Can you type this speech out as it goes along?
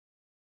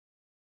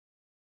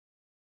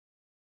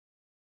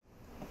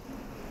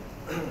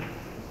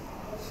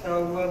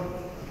So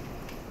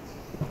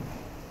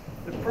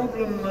the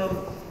problem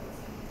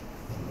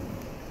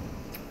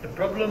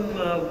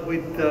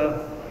with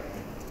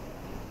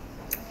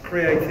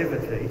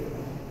creativity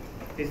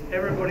is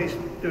everybody's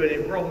doing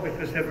it wrong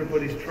because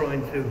everybody's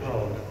trying too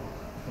hard.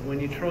 And when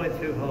you're trying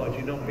too hard,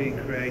 you're not being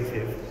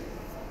creative.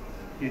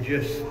 You're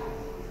just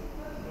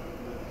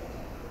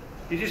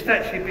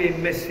actually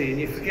being messy,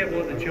 and you forget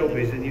what the job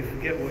is, and you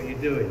forget what you're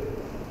doing.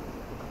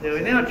 Now,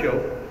 in our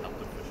job,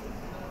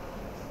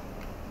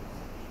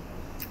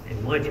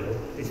 in my job,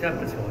 it's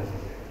advertising.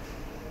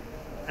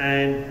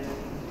 And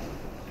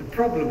the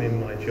problem in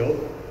my job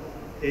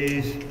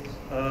is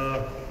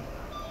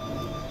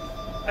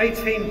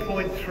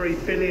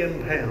 18.3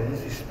 billion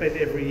pounds is spent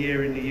every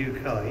year in the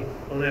UK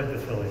on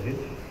advertising.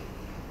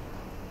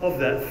 Of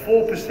that,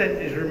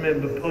 4% is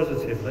remembered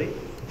positively,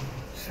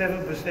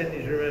 7%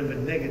 is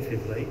remembered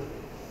negatively,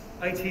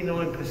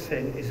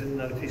 89% isn't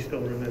noticed or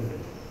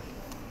remembered.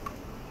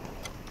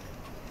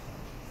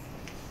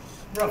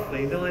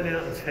 Roughly 9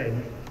 out of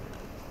 10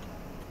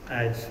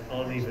 ads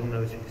aren't even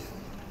noticed.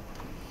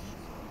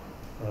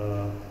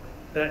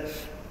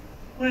 That's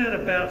around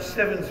about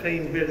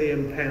 17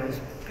 billion pounds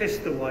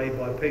pissed away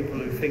by people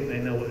who think they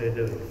know what they're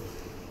doing.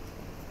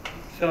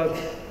 So,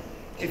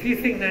 if you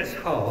think that's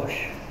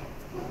harsh,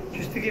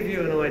 just to give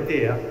you an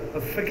idea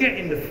of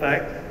forgetting the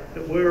fact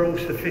that we're all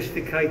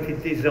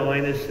sophisticated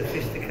designers,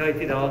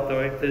 sophisticated art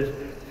directors,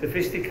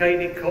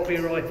 sophisticated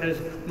copywriters,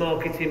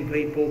 marketing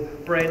people,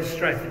 brand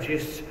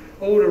strategists,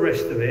 all the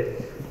rest of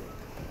it.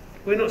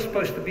 We're not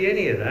supposed to be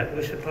any of that,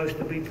 we're supposed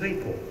to be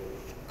people.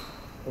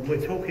 And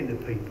we're talking to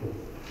people.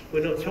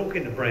 We're not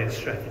talking to brand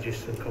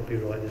strategists and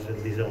copywriters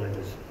and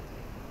designers.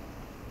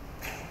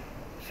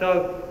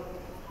 So,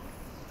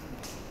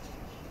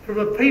 from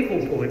a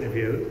people point of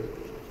view,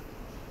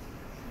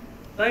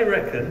 they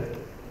reckon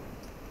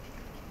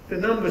the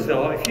numbers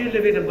are, if you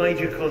live in a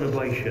major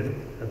conurbation,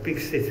 a big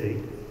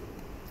city,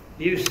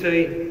 you're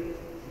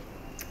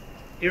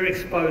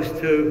exposed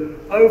to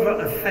over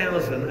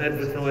 1,000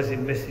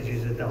 advertising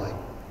messages a day,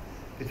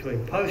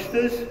 between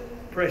posters,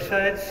 press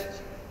ads,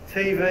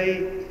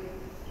 TV,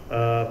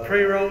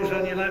 pre-rolls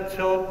on your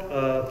laptop,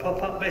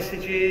 pop-up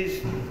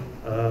messages,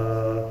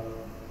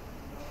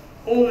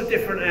 all the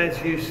different ads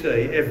you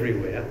see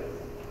everywhere.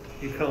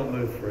 You can't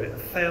move for it,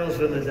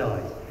 1,000 a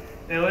day.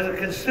 Now, as a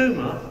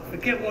consumer,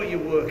 forget what you're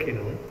working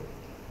on,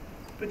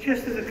 but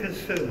just as a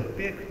consumer,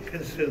 be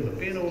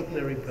an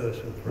ordinary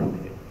person for a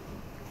minute.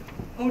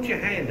 Hold your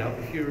hand up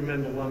if you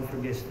remember one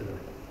from yesterday.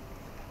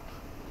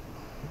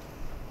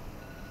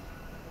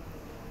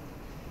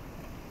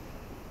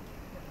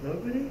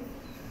 Nobody?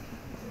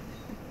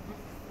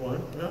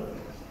 One? No?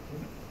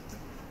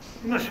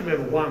 You must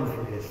remember one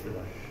from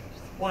yesterday.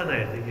 One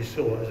ad that you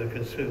saw as a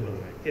consumer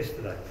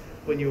yesterday,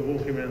 when you were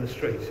walking around the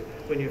streets,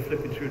 when you were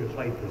flipping through the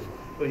papers,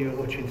 when you were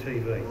watching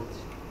TV,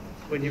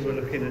 when you were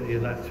looking at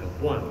your laptop.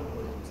 One.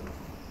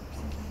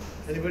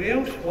 Anybody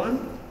else?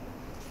 One?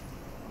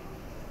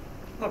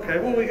 Okay,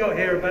 what we got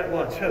here about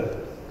what? Two?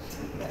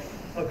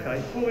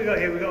 Okay, what we got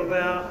here? We got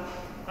about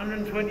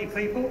 120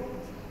 people.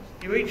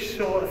 You each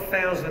saw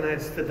 1,000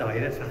 ads today.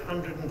 That's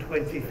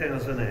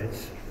 120,000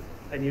 ads,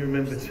 and you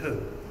remember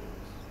two.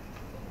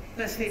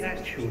 That's the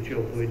actual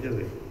job we're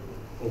doing,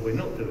 or we're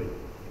not doing.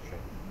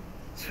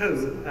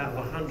 2 out of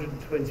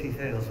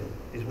 120,000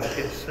 is what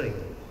gets seen.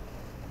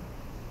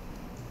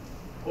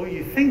 All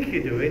you think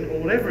you're doing,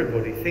 all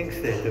everybody thinks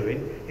they're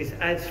doing, is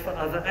ads for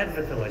other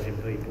advertising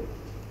people.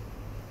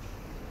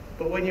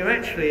 But when you're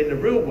actually in the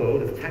real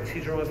world of taxi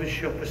drivers,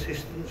 shop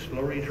assistants,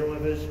 lorry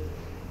drivers,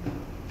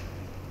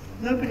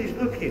 nobody's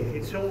looking.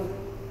 It's all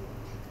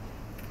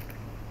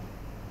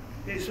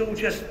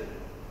just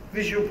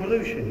visual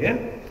pollution, yeah?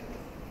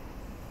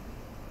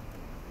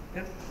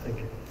 Yeah, thank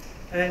you.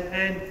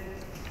 And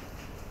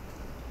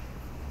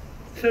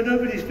so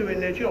nobody's doing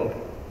their job.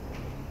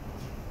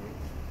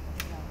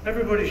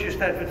 Everybody's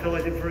just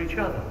advertising for each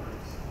other.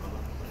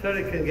 So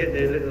they can get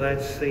their little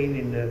ads seen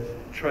in the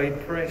trade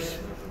press,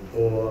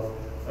 or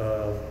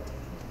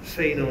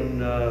seen on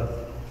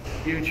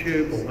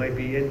YouTube, or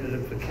maybe ended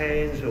up for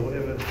cans, or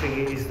whatever thing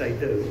it is they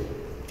do.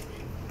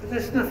 But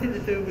that's nothing to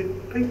do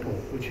with people,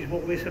 which is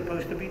what we're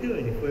supposed to be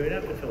doing if we're in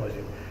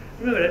advertising.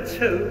 Remember that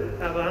 2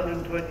 out of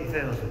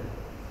 120,000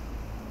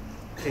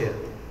 here.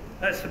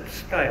 That's the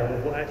scale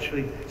of what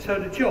actually... So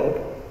the job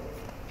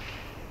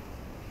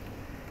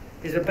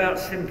is about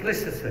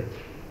simplicity,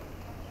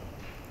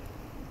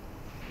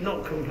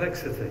 not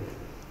complexity.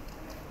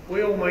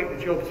 We all make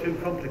the job too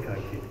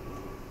complicated.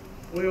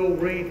 We all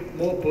read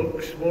more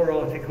books, more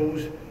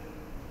articles,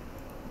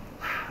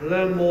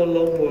 learn more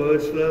long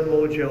words, learn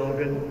more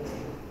jargon,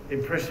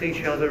 impress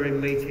each other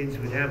in meetings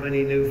with how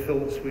many new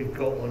thoughts we've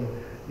got on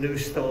new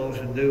styles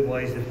and new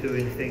ways of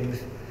doing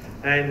things,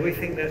 and we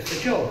think that's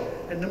the job.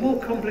 And the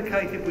more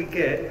complicated we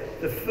get,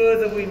 the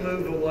further we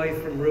move away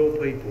from real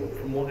people,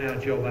 from what our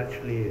job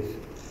actually is.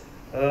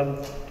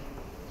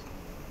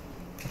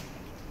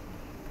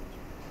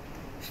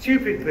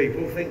 Stupid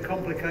people think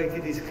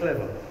complicated is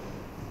clever.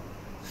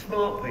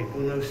 Smart people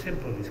know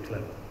simple is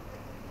clever.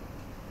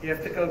 You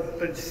have to go,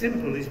 but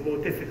simple is more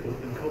difficult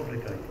than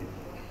complicated.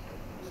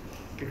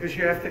 Because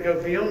you have to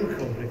go beyond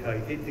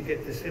complicated to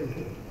get to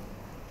simple.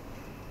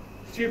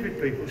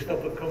 Stupid people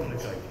stop at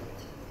complicated,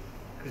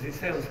 because it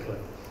sounds clever.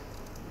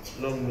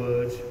 Long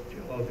words,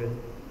 jargon,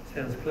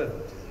 sounds clever.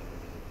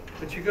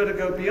 But you've got to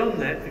go beyond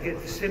that to get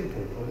to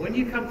simple. And when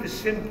you come to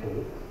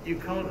simple, you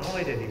can't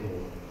hide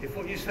anymore. If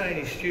what you're saying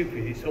is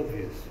stupid, it's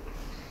obvious.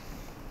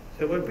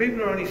 So when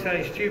people are only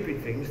saying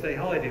stupid things, they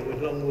hide it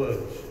with long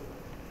words.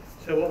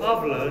 So what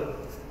I've learned,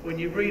 when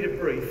you read a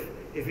brief,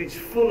 if it's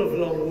full of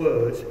long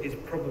words, it's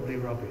probably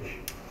rubbish.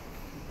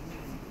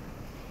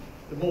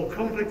 The more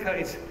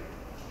complicated,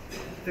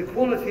 the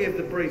quality of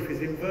the brief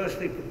is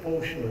inversely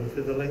proportional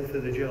to the length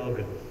of the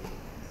jargon.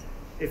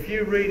 If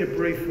you read a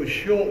brief with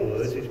short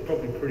words, it's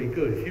probably pretty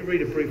good. If you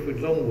read a brief with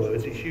long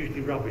words, it's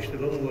usually rubbish. The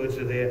long words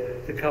are there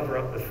to cover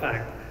up the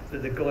fact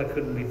that the guy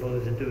couldn't be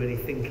bothered to do any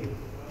thinking.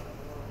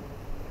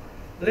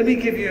 Let me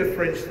give you a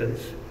for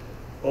instance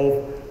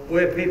of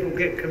where people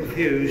get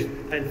confused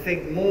and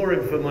think more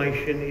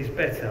information is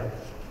better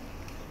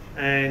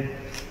and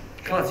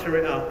clutter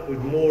it up with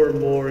more and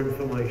more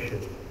information.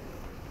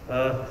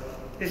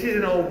 This is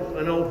an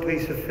old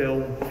piece of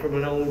film from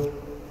an old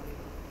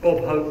Bob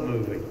Hope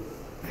movie,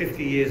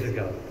 50 years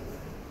ago.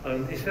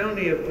 It's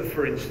only a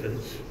for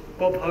instance.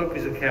 Bob Hope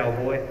is a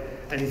cowboy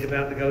and he's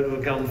about to go to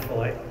a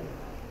gunfight.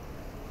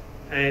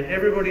 And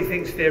everybody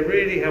thinks they're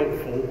really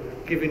helpful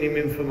giving him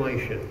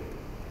information.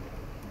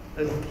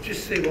 And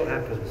just see what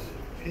happens.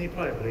 Can you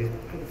play it, please?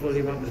 Put the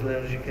volume up as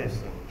loud as you can.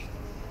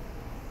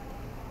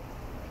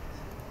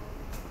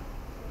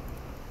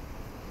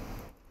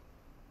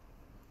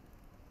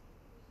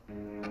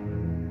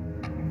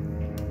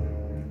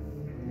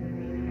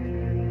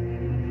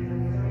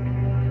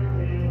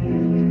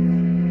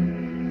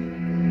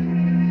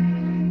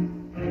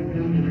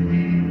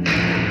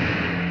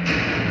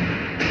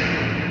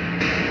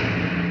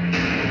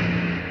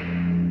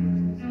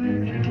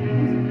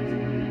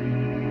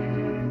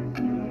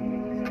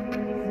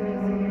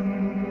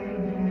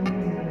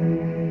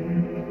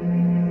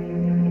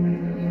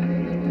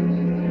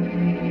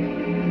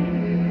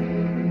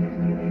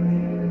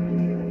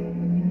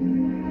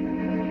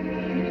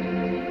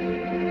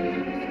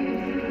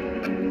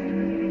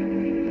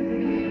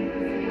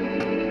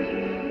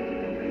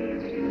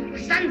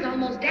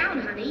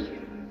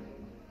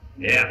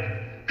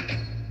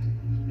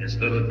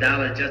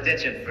 Just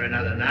itching for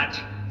another notch.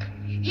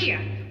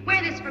 Here,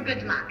 wear this for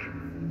good luck.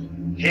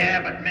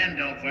 Yeah, but men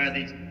don't wear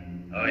these.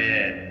 Oh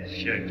yeah,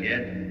 sure,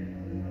 kid.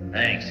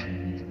 Thanks.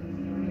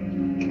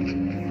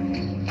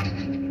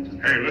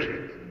 Hey,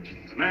 listen.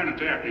 The man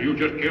that's after you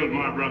just killed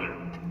my brother.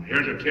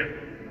 Here's a tip.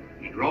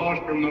 He draws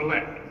from the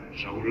left,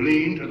 so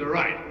lean to the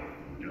right.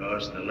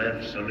 Draws to the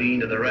left, so lean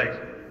to the right.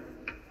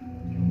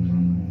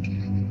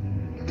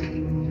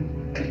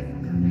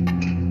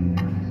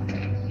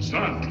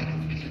 Son.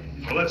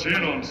 Well, let's in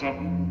on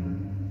something.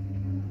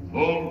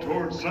 Long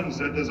towards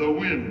sunset, there's a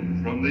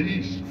wind from the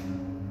east,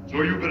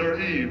 so you better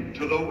aim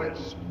to the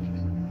west.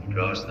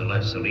 Draws to the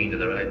left, so lean to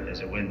the right.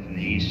 There's a wind from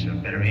the east, so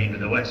better aim to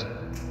the west.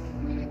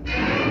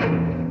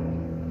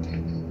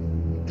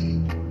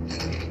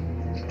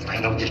 I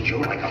know this Joe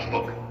like a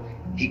book.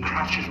 He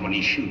crouches when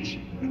he shoots,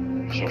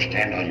 so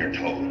stand on your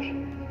toes.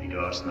 He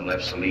draws to the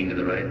left, so lean to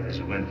the right. There's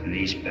a wind from the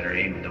east, better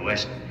aim to the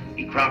west.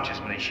 He crouches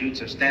when he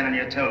shoots, so stand on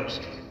your toes.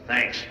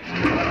 Thanks.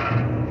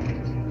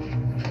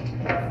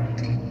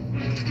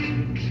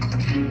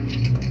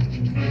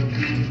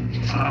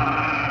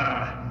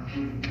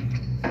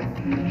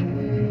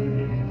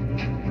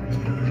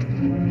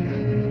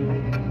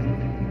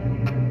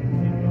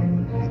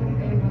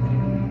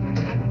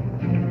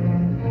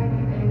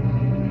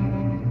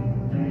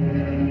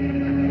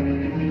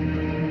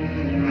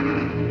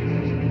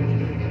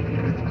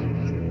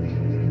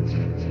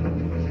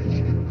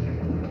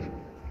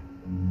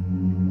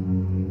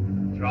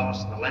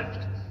 Draws to the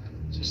left,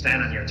 so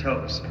stand on your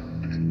toes.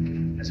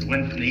 There's a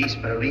wind from the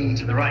east, better lean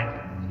to the right.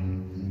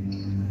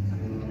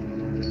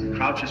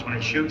 Crouches when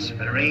he shoots,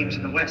 better aim to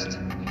the west.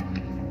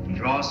 He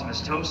draws from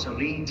his toes, so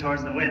lean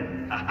towards the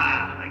wind.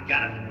 Ha-ha, I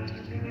got it.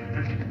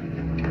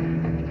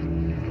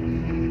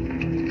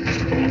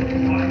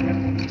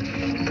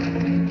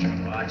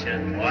 Watch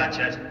it, watch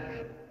it.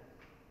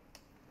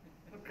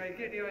 Okay,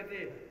 get the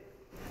idea.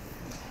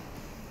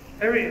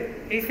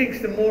 He thinks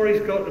the more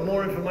he's got, the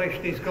more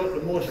information he's got,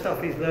 the more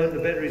stuff he's learned, the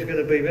better he's going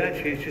to be. But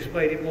actually, it's just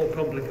made it more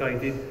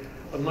complicated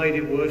and made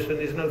it worse, and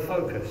there's no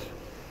focus.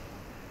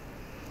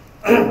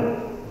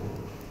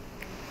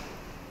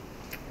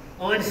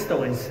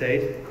 Einstein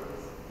said,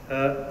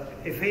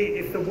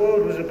 if the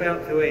world was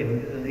about to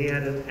end and he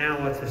had an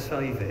hour to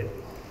save it,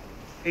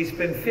 he'd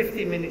spend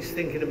 50 minutes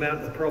thinking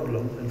about the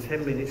problem and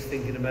 10 minutes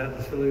thinking about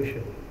the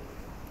solution.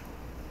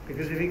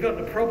 Because if he got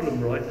the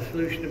problem right, the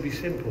solution would be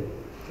simple.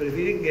 But if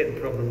he didn't get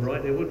the problem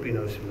right, there would be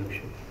no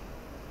solution.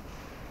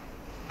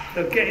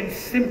 So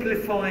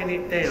simplifying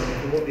it down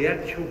to what the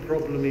actual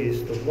problem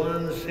is, the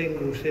one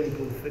single,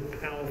 simple,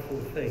 powerful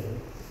thing,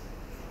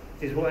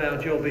 is what our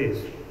job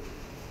is.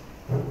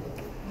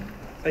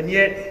 And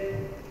yet,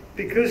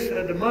 Because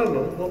at the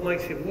moment, what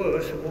makes it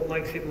worse and what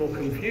makes it more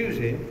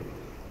confusing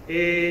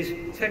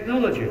is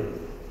technology.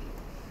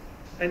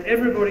 And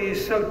everybody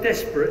is so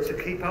desperate to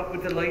keep up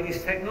with the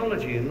latest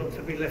technology and not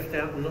to be left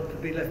out and not to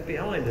be left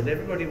behind. And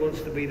everybody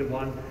wants to be the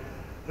one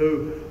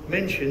who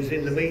mentions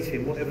in the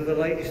meeting whatever the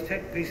latest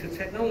piece of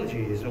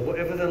technology is, or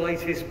whatever the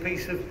latest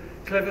piece of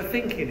clever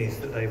thinking is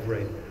that they've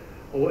read,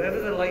 or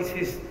whatever the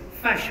latest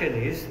fashion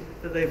is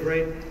that they've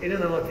read in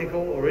an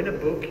article or in a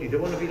book. You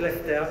don't want to be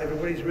left out.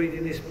 Everybody's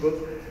reading this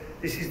book.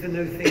 This is the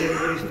new thing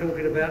everybody's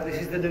talking about.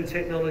 This is the new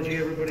technology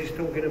everybody's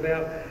talking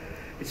about.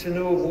 It's a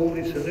new award.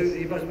 It's a new...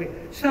 You must be...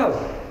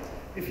 So,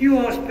 if you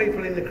ask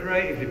people in the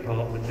creative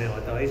department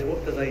nowadays,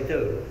 what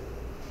do?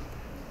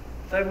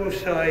 They will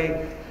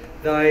say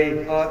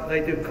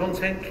they do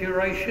content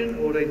curation,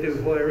 or they do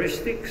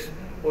heuristics,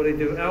 or they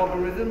do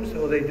algorithms,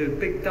 or they do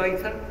big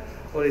data,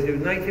 or they do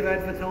native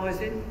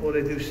advertising, or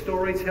they do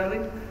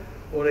storytelling,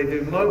 or they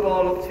do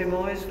mobile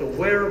optimized, or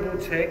wearable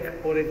tech,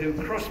 or they do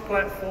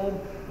cross-platform,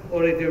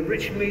 or they do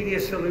rich media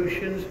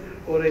solutions,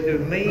 or they do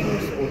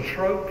memes or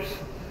tropes,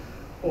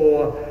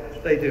 or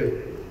they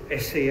do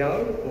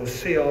SEO, or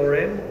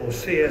CRM, or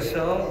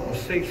CSR, or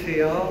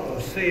CTR, or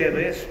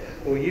CMS,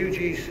 or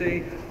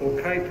UGC, or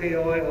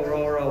KPI,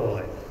 or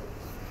ROI.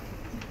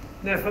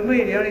 Now for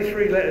me, the only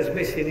 3 letters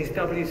missing is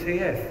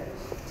WTF.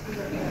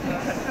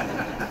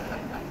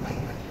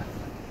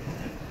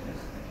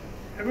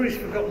 Everybody's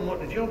forgotten what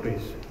the job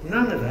is.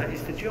 None of that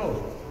is the job.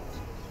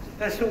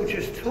 That's all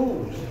just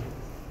tools.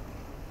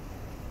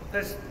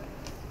 That's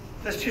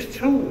just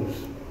tools.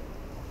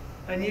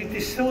 And you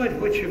decide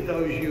which of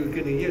those you're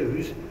going to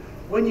use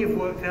when you've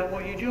worked out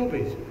what your job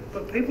is.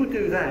 But people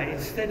do that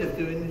instead of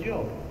doing the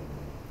job.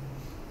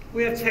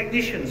 We have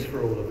technicians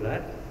for all of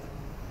that.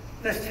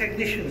 That's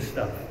technician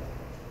stuff.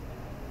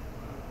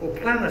 Or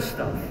planner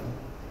stuff.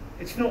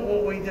 It's not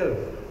what we do.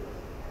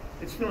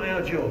 It's not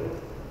our job.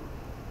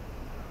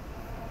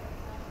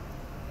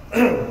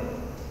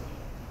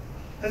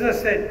 As I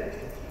said,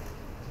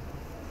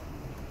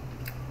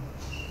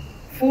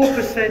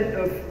 4%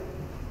 of,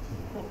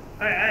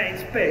 at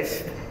its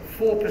best,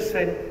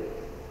 4%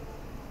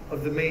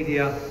 of the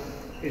media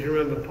is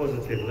remembered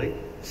positively,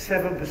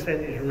 7%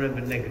 is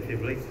remembered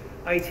negatively,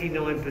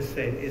 89%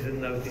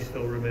 isn't noticed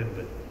or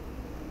remembered.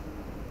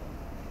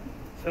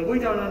 So we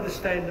don't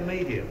understand the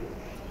media.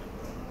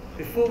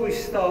 Before we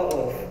start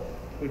off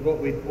with what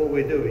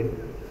we're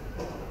doing,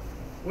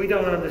 we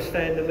don't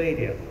understand the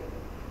media.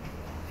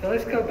 So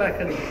let's go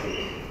back, and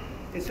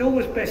it's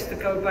always best to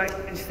go back,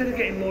 instead of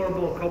getting more and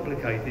more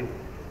complicated,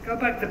 go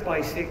back to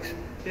basics.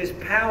 There's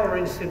power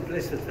in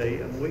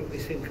simplicity and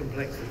weakness in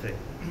complexity.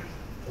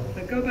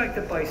 Now go back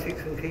to basics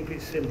and keep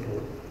it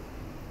simple.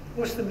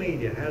 What's the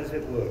media? How does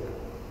it work?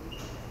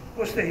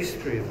 What's the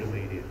history of the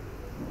media?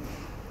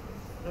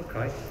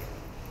 Okay.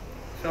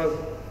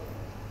 So,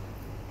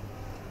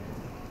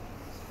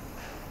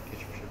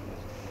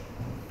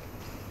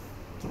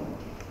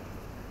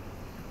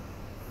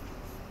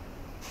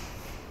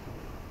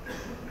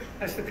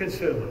 that's the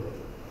consumer.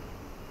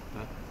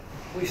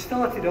 We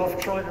started off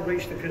trying to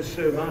reach the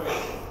consumer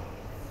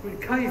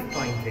with cave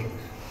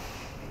paintings,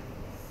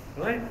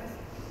 right?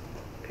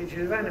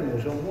 Pictures of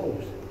animals on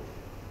walls.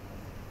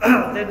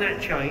 Then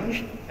that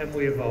changed and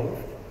we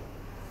evolved,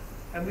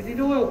 and we did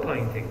oil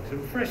paintings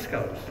and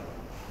frescoes,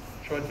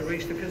 tried to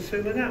reach the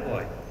consumer that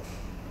way.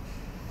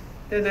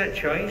 Then that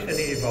changed and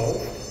it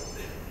evolved,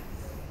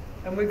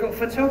 and we got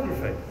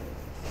photography.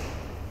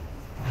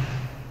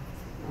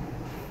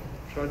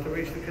 Tried to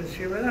reach the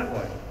consumer that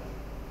way.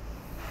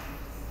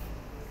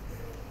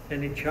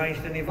 Then it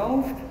changed and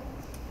evolved.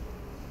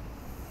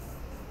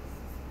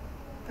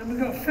 Then we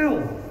got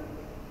film.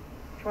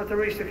 Tried to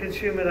reach the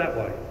consumer that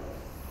way.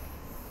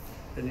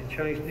 Then it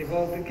changed and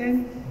evolved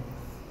again.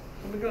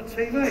 And we got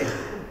TV.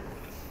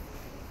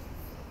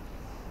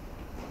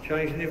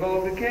 Changed and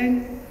evolved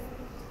again.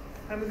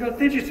 And we got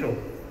digital.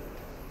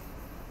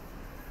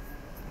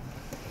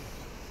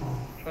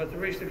 Tried to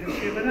reach the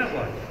consumer that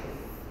way.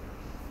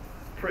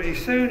 Pretty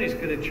soon it's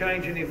going to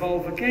change and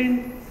evolve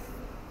again.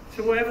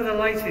 So whatever the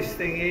latest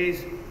thing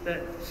is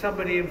that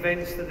somebody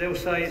invents, that they'll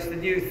say it's the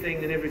new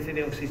thing and everything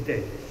else is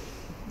dead.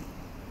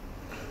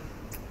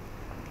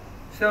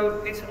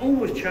 So it's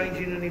always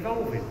changing and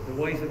evolving, the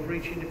ways of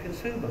reaching the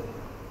consumer.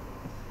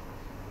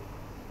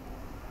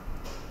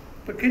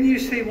 But can you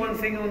see one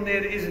thing on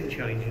there that isn't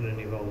changing and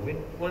evolving?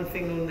 One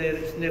thing on there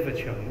that's never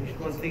changed?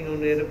 One thing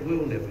on there that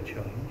will never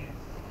change?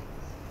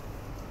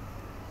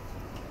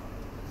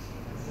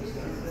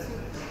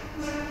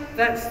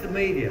 That's the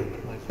media.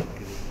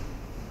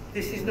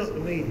 This is not the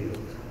media.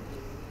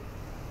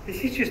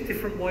 This is just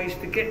different ways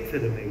to get to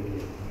the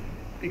media.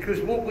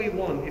 Because what we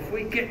want, if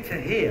we get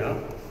to here,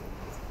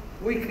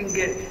 we can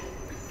get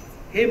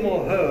him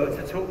or her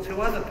to talk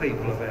to other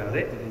people about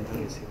it.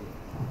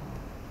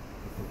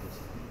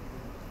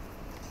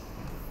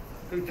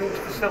 Who talks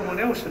to someone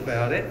else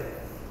about it.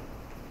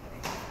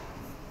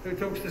 Who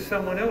talks to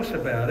someone else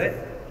about it.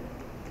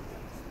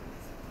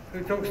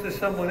 Who talks to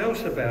someone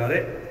else about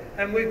it.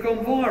 And we've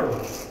gone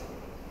viral.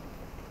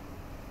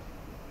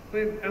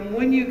 And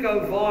when you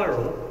go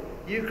viral,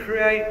 you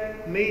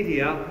create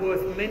media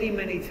worth many,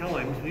 many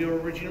times your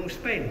original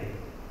spend.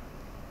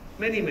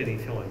 Many, many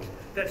times.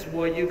 That's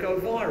why you go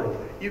viral.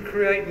 You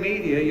create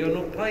media you're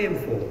not paying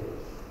for.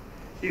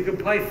 You can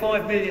pay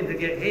 5 million to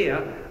get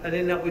here and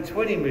end up with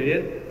 20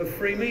 million of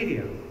free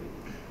media.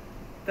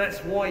 That's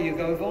why you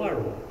go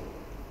viral.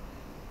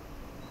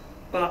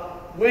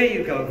 But where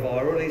you go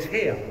viral is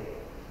here,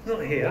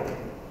 not here.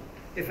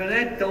 If an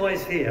ad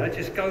dies here,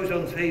 just goes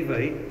on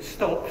TV,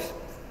 stops,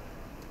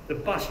 the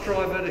bus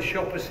driver, the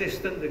shop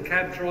assistant, the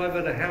cab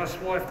driver, the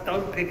housewife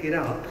don't pick it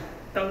up,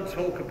 don't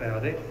talk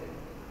about it,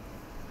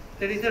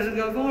 then it doesn't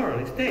go viral,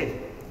 it's dead,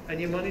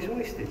 and your money's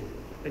wasted.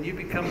 And you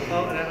become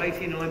part of that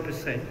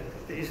 89%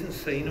 that isn't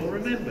seen or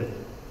remembered.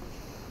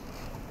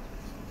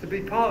 To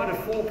be part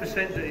of the 4%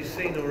 that is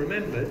seen or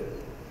remembered,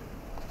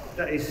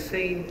 that is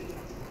seen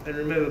and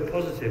remembered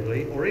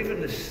positively, or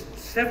even the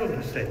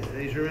 7% that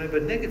is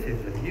remembered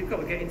negatively, you've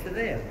got to get into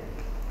there.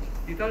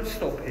 You don't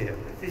stop here.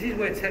 This is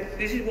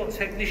what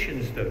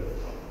technicians do.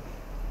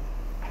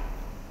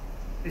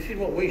 This is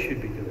what we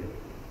should be doing.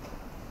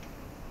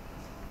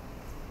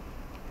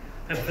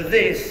 And for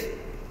this,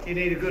 you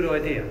need a good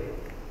idea.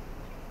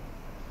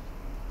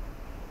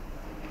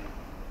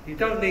 You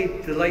don't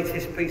need the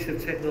latest piece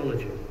of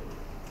technology.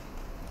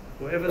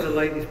 Whatever the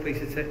latest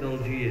piece of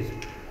technology is.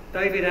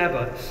 David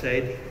Abbott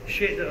said,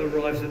 shit that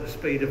arrives at the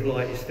speed of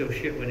light is still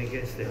shit when it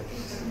gets there.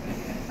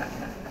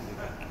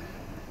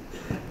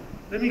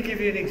 Let me give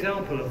you an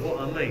example of what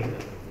I mean.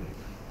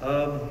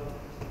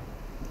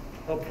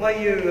 I'll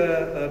play you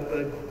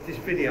this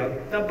video.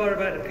 Don't worry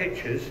about the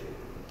pictures.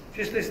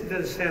 Just listen to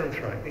the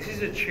soundtrack. This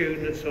is a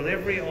tune that's on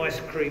every ice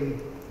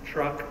cream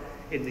truck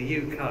in the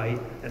UK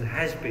and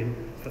has been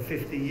for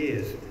 50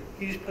 years.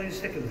 Can you just play the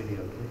second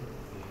video, please?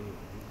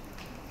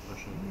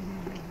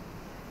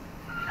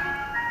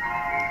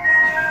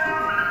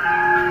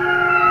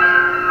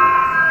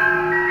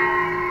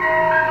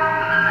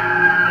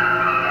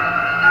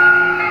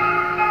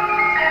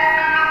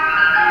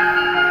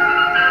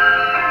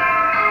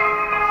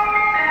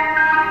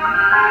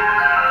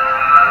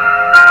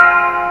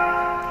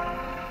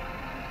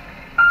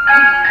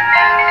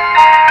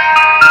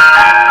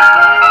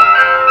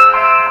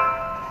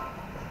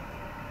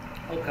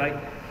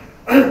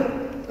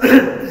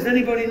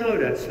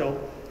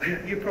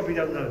 You probably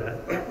don't know that.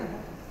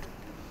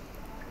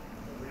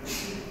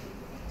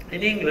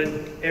 In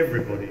England,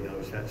 everybody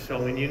knows that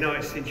song, and you know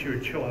it since you're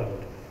a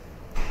child.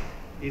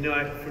 You know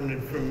it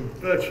from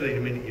virtually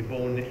the minute you're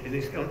born, and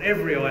it's on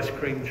every ice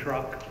cream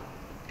truck,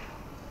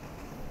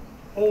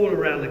 all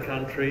around the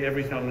country,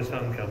 every time the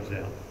sun comes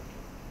out.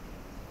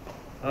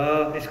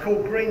 It's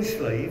called Green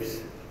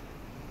Sleeves.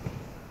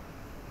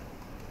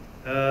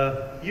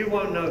 You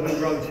won't know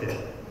who wrote it,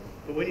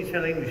 but when you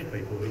tell English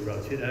people who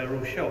wrote it, they're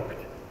all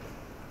shocked.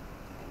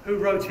 Who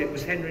wrote it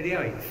was Henry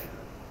VIII,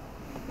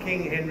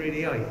 King Henry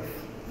VIII,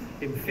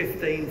 in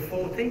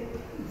 1540.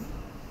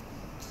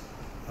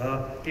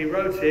 He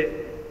wrote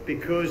it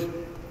because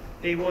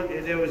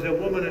there was a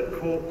woman at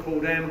court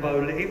called Anne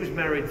Boleyn. He was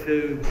married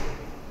to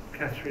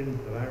Catherine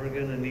of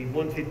Aragon, and he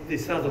wanted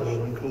this other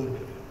woman called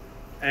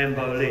Anne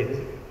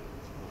Boleyn,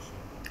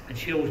 and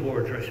she always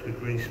wore a dress with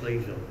green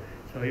sleeves on.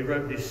 So he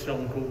wrote this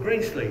song called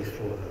Green Sleeves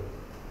for her.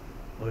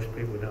 Most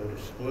people know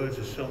the words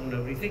of the song,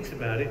 nobody thinks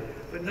about it,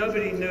 but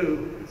nobody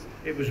knew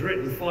it was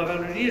written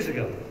 500 years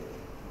ago.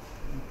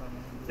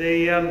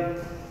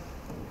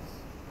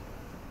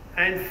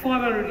 And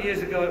 500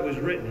 years ago it was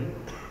written,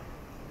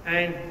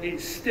 and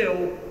it's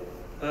still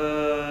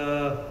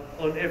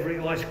on every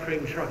ice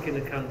cream truck in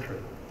the country.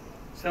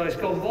 So it's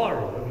gone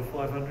viral over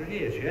 500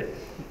 years, yeah?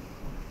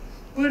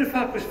 Where the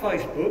fuck was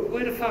Facebook?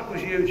 Where the fuck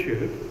was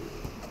YouTube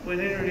when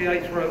Henry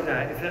VIII wrote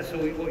that, if that's all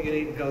what you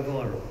need to go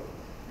viral?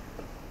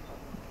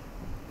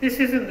 This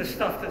isn't the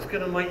stuff that's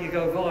going to make you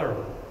go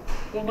viral.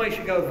 What makes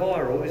you go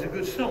viral is a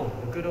good song,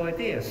 a good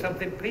idea,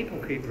 something people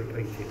keep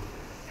repeating.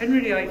 Henry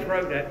VIII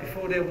wrote that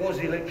before there was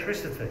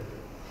electricity.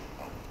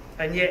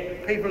 And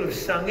yet people have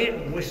sung it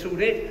and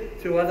whistled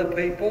it to other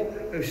people,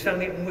 who've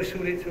sung it and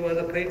whistled it to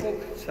other people,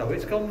 so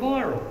it's gone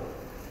viral.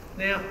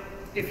 Now,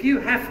 if you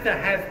have to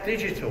have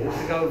digital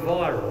to go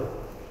viral,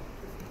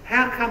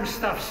 how come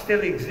stuff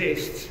still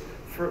exists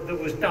that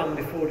was done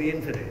before the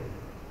internet?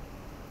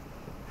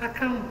 How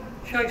come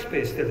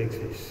Shakespeare still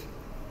exists?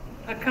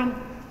 How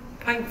come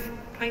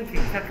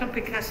paintings, how come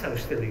Picasso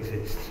still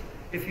exists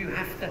if you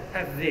have to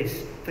have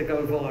this to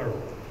go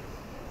viral?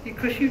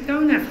 Because you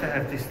don't have to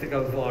have this to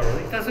go viral.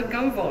 It doesn't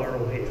go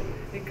viral here.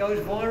 It goes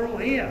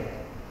viral here.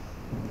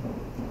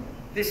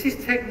 This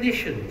is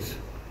technicians.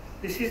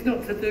 This is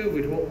not to do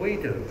with what we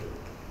do.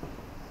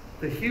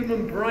 The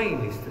human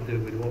brain is to do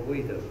with what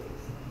we do.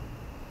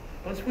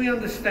 Once we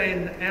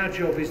understand that our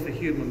job is the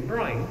human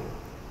brain,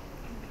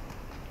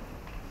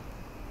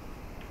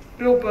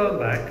 Bill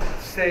Bernbach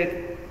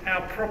said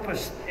our proper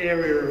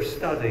area of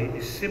study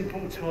is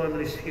simple,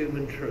 timeless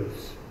human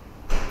truths.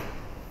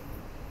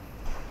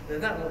 Now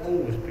that will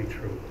always be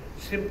true.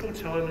 Simple,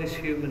 timeless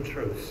human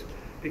truths.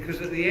 Because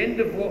at the end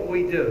of what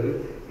we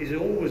do is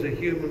always a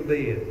human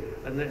being,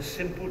 and that's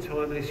simple,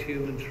 timeless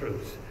human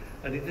truths.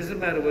 And it doesn't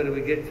matter whether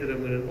we get to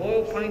them with an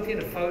oil painting,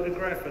 a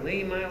photograph, an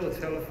email, a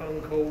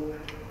telephone call,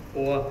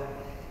 or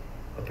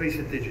a piece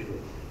of digital.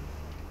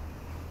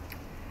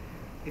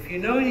 If you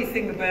know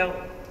anything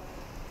about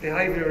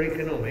behavioural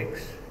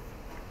economics,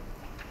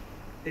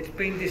 it's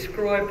been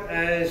described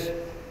as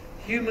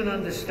human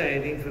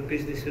understanding for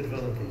business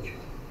advantage.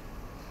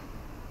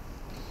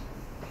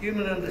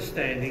 Human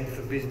understanding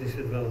for business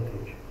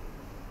advantage.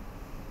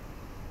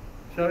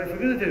 So if we're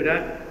going to do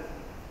that,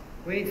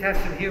 we need to have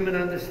some human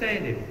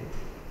understanding.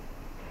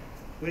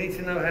 We need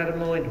to know how the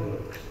mind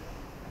works.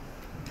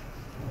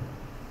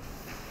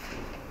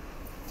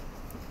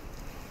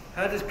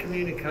 How does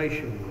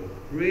communication work?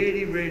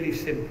 Really, really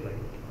simply.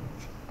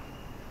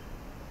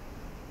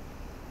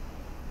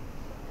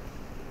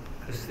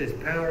 Because there's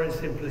power in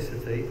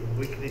simplicity and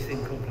weakness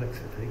in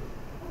complexity.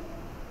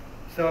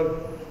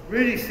 So,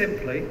 really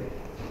simply,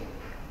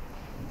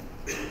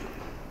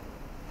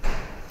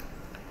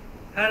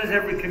 how does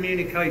every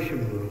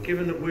communication work,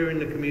 given that we're in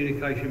the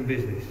communication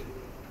business?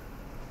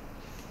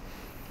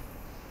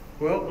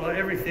 Well, like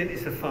everything,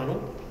 it's a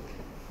funnel.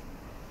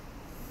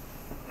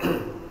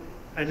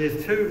 And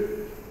there's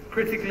two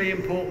critically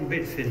important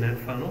bits in that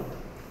funnel.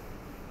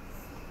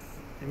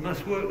 It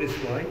must work this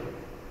way,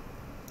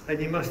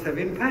 and you must have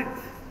impact,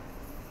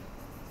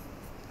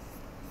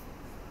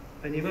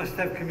 and you must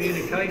have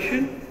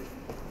communication,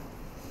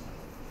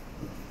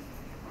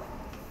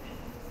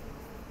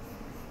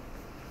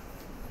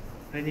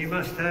 and you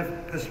must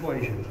have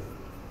persuasion.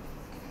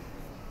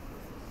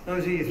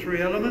 Those are your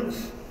three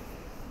elements,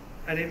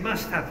 and it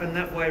must happen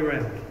that way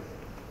round.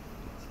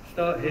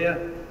 Start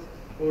here,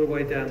 all the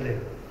way down there.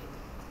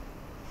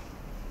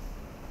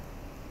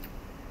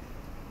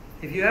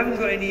 If you haven't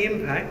got any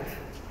impact,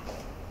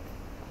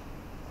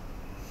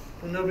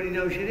 well, nobody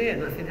knows you're there,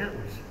 nothing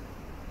happens.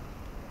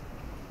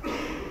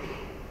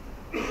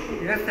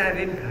 You have to have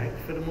impact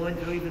for the mind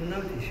to even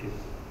notice you.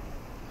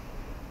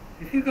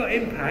 If you've got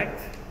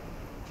impact,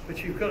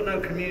 but you've got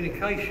no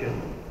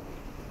communication,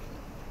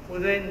 well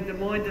then the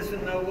mind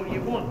doesn't know what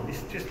you want.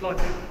 It's just like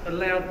a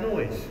loud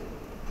noise.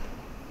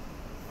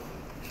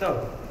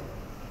 So,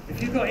 if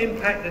you've got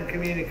impact and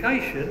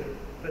communication,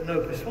 but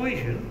no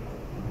persuasion,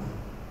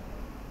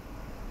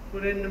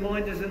 well then the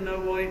mind doesn't know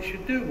why it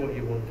should do what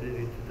you wanted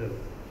it to do.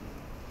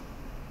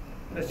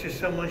 That's just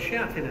someone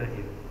shouting at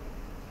you.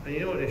 And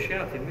you know what they're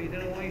shouting, but you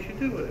don't know why you should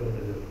do what they want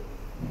to do.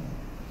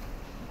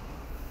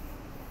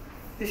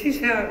 This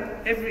is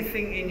how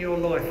everything in your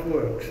life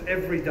works,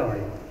 every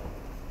day.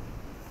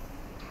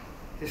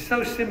 It's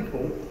so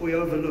simple, we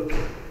overlook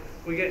it.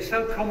 We get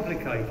so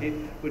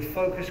complicated with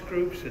focus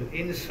groups and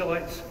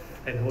insights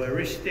and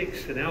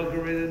heuristics and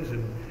algorithms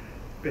and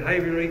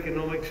behavioural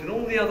economics and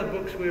all the other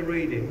books we're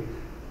reading,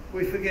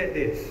 we forget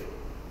this.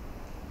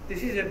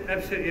 This is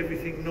absolutely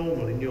everything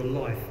normal in your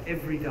life,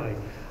 every day.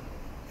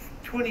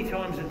 20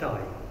 times a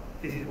day,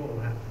 this is what will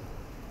happen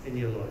in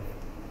your life.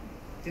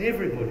 In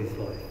everybody's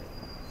life.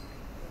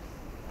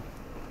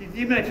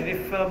 You imagine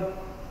if,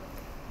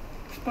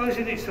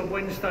 supposing it's a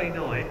Wednesday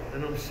night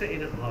and I'm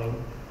sitting at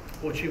home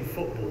watching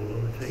football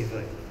on the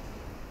TV.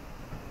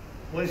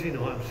 Wednesday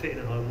night I'm sitting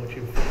at home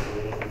watching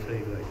football on the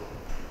TV.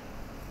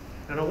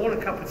 And I want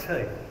a cup of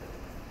tea.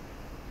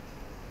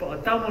 But I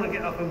don't want to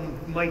get up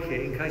and make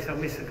it in case I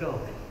miss a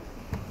goal.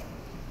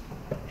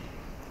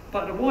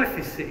 But the wife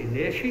is sitting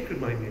there, she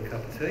could make me a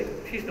cup of tea.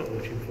 She's not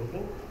watching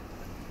football.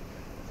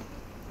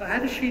 But how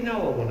does she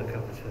know I want a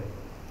cup of tea?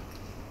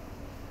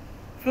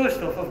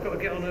 First off, I've got to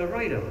get on her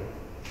radar.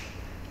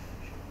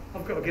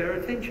 I've got to get her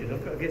attention.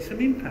 I've got to get some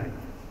impact.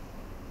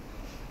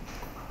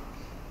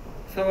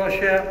 So I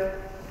shout,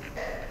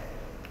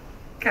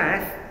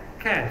 "Kath,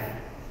 Kath,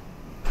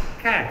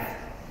 Kath."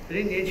 And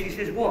in the end she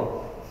says,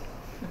 "What?"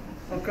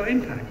 I've got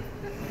impact.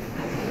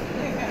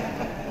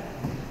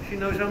 She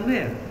knows I'm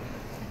there.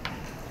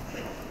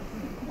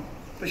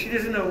 But she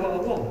doesn't know what I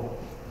want.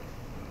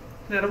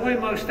 Now, the way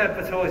most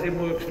advertising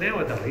works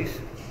nowadays,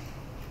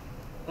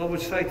 I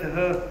would say to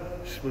her,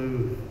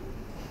 smooth,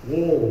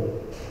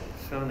 warm,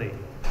 sunny,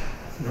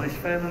 nice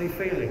family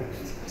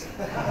feelings.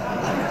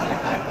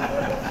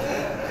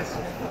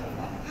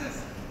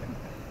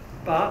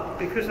 But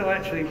because I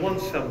actually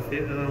want something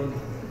and I'm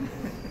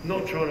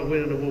not trying to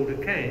win an award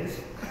at Cannes,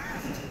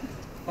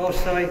 I'll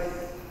say,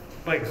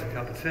 make us a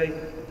cup of tea.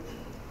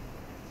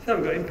 So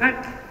we've got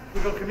impact,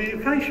 we've got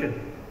communication.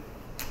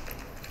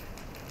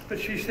 But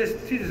she says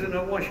she doesn't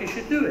know why she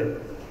should do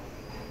it.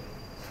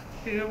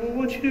 You go, well,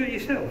 why don't you do it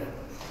yourself?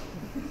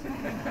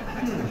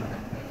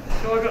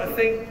 So I've got to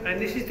think, and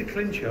this is the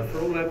clincher for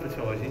all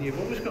advertising, you've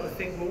always got to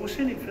think, well, what's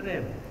in it for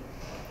them?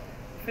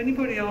 If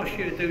anybody asks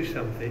you to do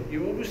something,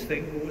 you always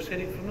think, well, what's in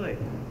it for me?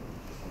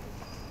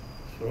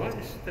 It's all right,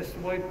 that's the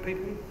way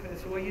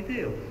that's the way you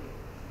deal.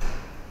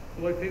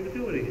 The way people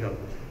deal with each other.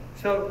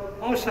 So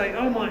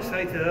I might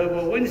say to her,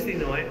 well, Wednesday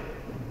night,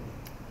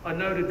 I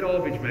know the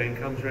garbage man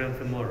comes round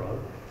tomorrow.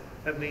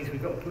 That means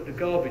we've got to put the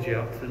garbage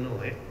out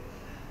tonight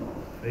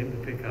for him to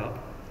pick up.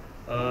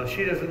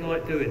 She doesn't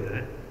like doing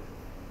that.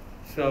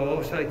 So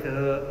I'll say to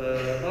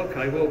her,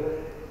 okay, well,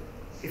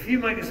 if you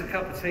make us a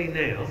cup of tea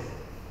now,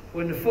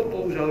 when the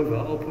football's over,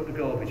 I'll put the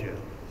garbage out.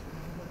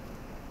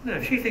 Now,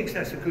 if she thinks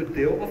that's a good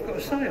deal, I've got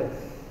a sale.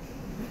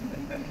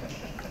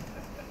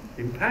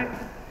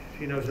 Impact,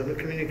 she knows about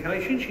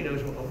communication, she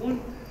knows what I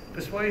want.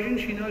 Persuasion,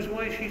 she knows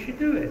why she should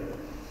do it.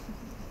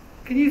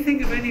 Can you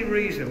think of any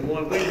reason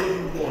why we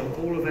wouldn't want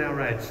all of our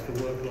ads to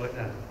work like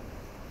that?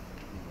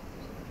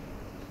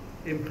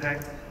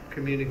 Impact,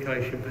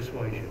 communication,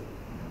 persuasion.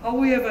 Are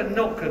we ever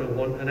not going to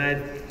want an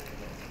ad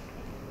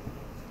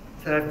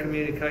to have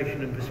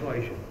communication and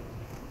persuasion?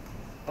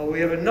 Are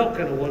we ever not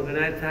going to want an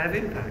ad to have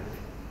impact?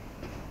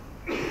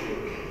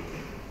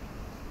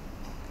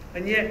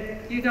 And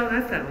yet, you don't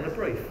have that on a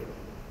brief.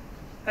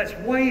 That's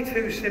way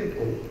too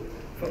simple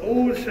for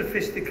all the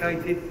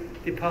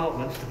sophisticated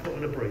departments to put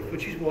on a brief,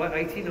 which is why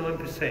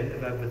 89%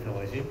 of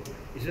advertising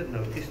isn't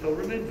noticed or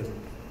remembered.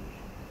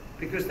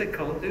 Because they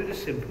can't do the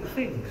simple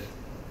things.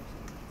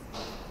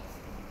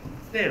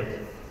 Now,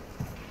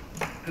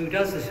 who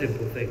does the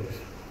simple things?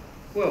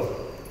 Well,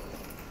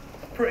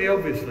 pretty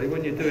obviously,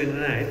 when you're doing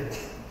an ad,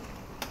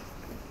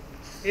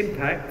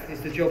 impact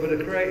is the job of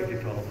the creative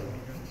department.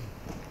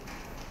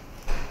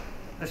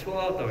 That's what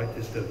art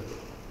directors do.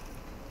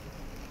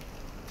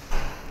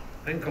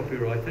 And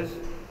copywriters.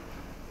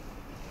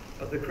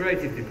 But the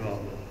creative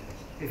department,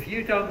 if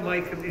you don't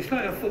make them, it's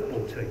like a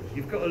football team.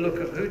 You've got to look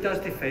at who does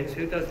defence,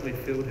 who does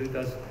midfield,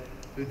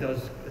 who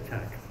does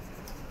attack.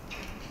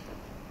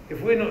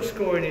 If we're not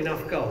scoring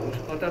enough goals,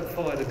 I don't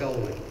fire the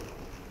goalie.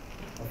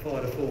 I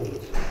fire the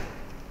forwards.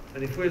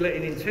 And if we're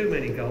letting in too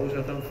many goals,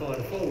 I don't fire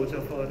the forwards, I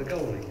fire the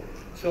goalie.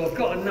 So I've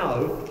got to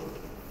know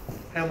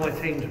how my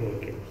team's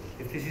working.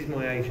 If this is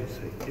my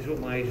agency, this is what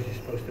my agency is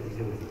supposed to be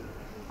doing.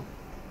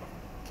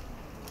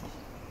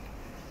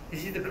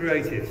 This is the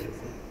creatives.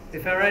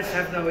 If our ads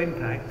have no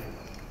impact,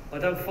 I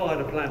don't fire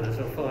the planners,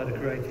 I fire the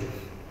creatives.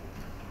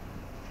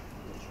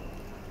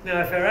 Now,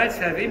 if our ads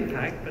have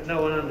impact, but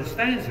no one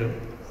understands them,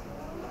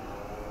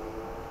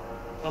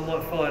 I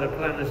might fire the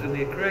planners and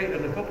the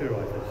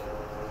copywriters.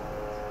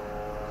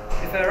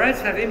 If our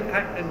ads have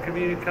impact and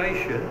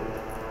communication,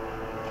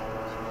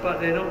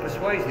 but they're not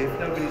persuasive,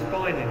 nobody's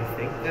buying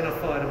anything, then I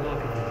fire the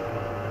marketing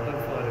department. I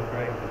don't fire the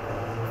creative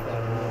department, I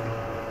fire the marketing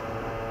department.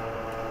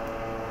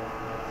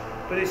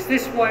 But it's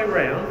this way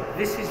round,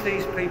 this is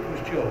these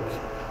people's jobs.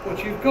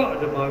 What you've got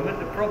at the moment,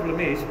 the problem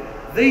is,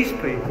 these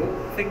people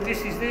think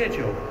this is their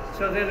job,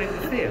 so they'll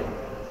interfere.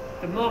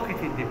 The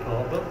marketing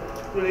department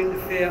will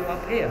interfere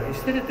up here.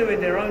 Instead of doing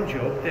their own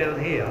job down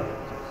here,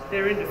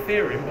 they're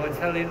interfering by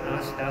telling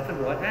us how to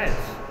write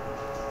ads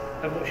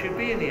and what should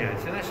be in the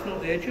ads, and that's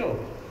not their job.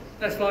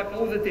 That's like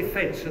all the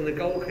defence and the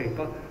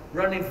goalkeeper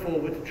running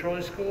forward to try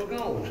and score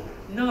goals.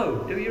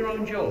 No, do your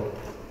own job.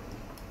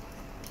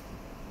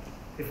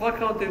 If I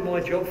can't do my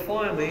job,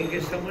 fire me and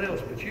get someone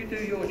else, but you do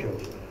your job.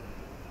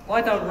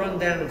 I don't run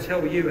down and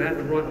tell you how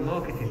to write a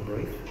marketing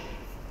brief.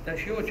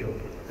 That's your job.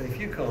 And if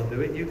you can't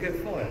do it, you get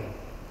fired.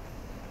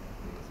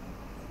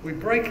 We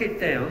break it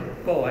down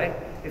by,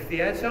 if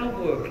the ads aren't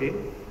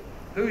working,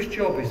 whose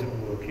job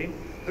isn't working,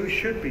 who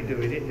should be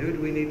doing it, and who do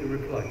we need to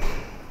replace?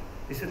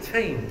 It's a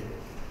team.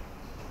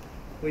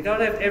 We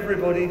don't have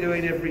everybody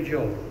doing every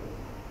job.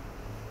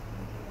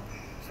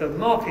 So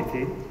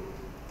marketing,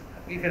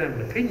 you can have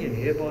an opinion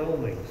here by all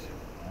means.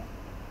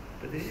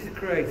 But this is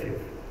creative.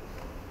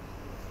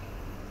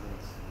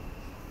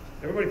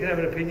 Everybody can have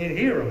an opinion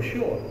here, I'm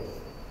sure.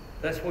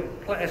 That's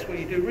what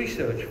you do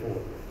research for.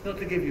 Not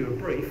to give you a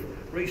brief.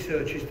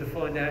 Research is to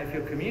find out if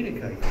you're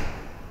communicating.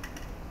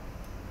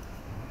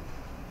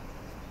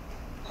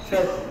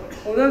 So,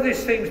 although this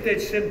seems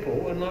dead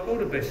simple, and like all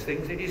the best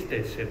things, it is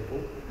dead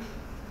simple,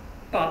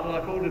 but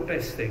like all the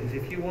best things,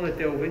 if you want to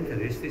delve into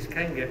this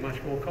can get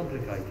much more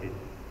complicated.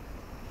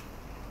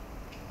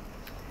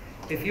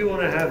 If you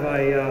want to have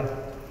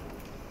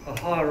a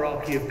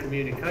hierarchy of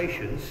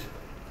communications,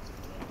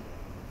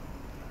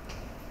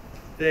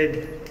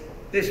 then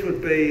this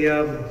would be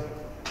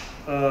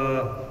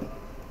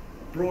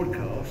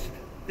broadcast,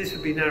 this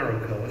would be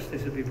narrowcast,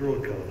 this would be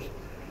broadcast.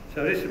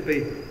 So this would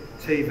be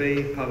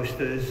TV,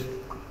 posters,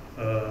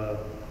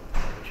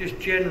 just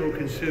general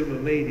consumer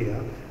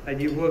media,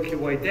 and you work your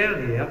way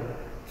down here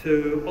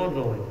to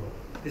online.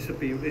 This would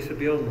be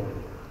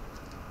online.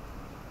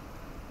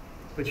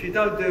 But you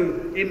don't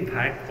do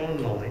impact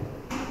online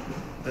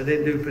and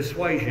then do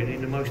persuasion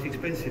in the most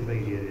expensive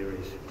media there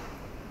is.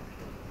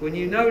 When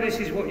you know this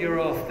is what you're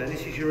after,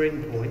 this is your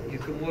end point, you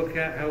can work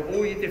out how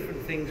all your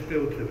different things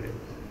build to it.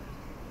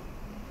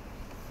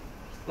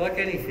 Like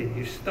anything,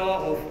 you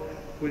start off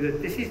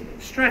with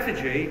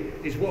strategy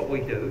is what we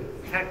do,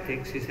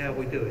 tactics is how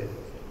we do it.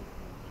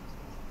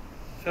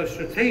 So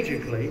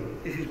strategically,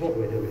 this is what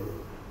we're doing.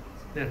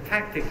 Now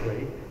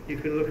tactically, you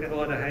can look at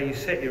either how you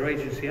set your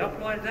agency up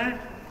like that,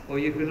 or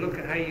you can look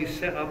at how you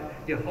set up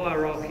your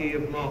hierarchy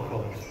of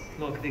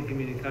marketing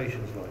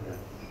communications like that.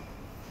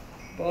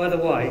 But either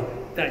way,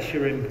 that's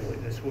your end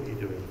point, that's what you're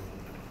doing.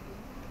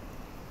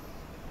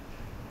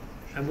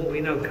 And what we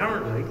know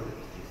currently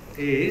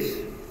is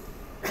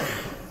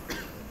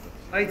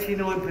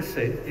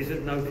 89%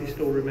 isn't noticed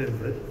or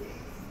remembered.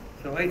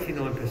 So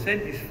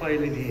 89% is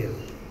failing here.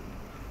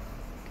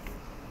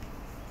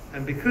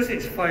 And because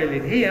it's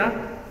failing here,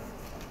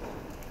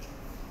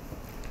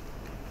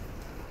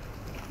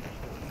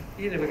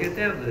 you never get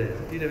down to there.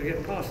 You never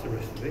get past the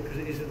rest of it because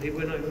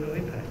we're not even got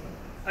impact.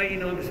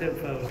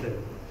 89% fails there.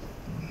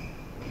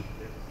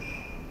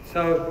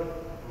 So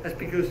that's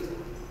because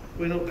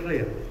we're not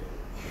clear.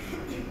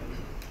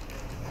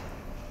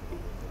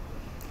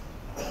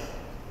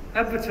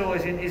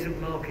 Advertising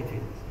isn't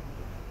marketing.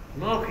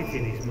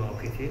 Marketing is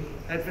marketing.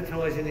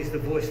 Advertising is the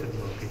voice of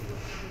marketing.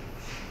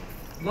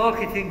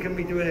 Marketing can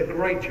be doing a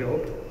great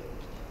job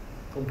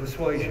on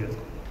persuasion,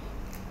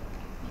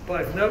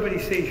 but if nobody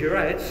sees your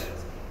ads,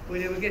 we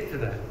never get to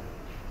that.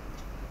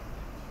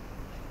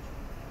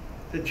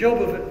 The job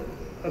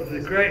of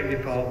the creative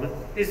department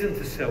isn't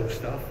to sell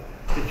stuff.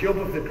 The job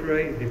of the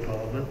creative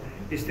department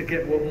is to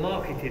get what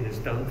marketing has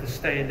done to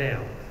stand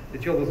out. The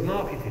job of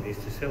marketing is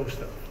to sell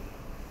stuff.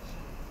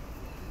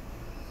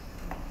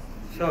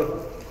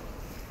 So,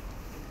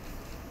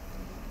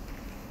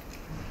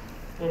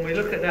 when we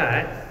look at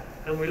that,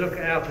 and we look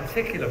at our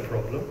particular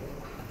problem,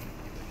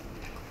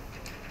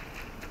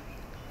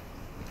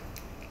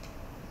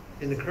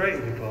 in the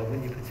creative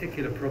department, your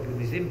particular problem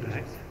is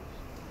impact.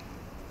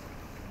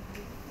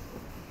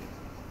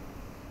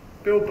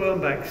 Bill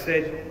Bernbach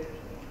said,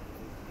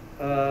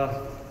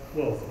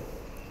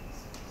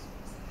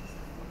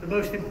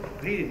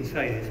 he didn't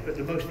say this, but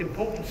the most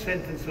important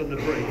sentence on the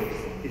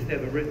brief is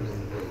never written on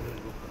the brief.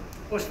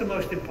 What's the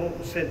most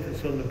important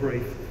sentence on the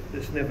brief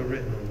that's never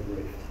written on the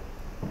brief?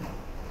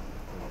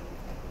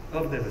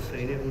 I've never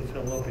seen it,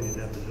 so I've been in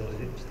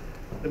advertising.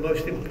 The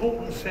most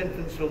important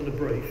sentence on the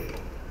brief,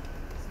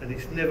 and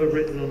it's never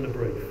written on the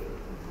brief.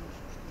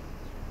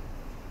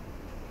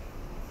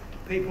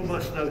 People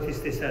must notice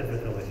this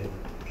advertising.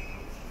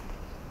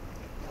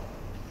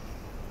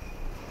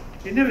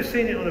 You've never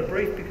seen it on a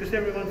brief because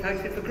everyone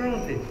takes it for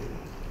granted.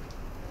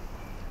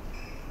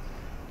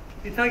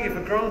 You take it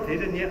for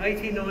granted and yet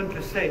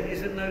 89%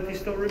 isn't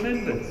noticed or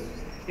remembered.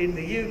 In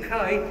the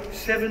UK,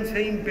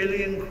 17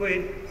 billion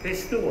quid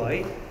pissed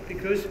away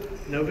because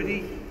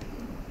nobody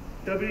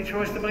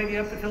tries to make the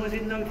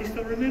advertising noticed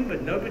or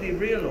remembered. Nobody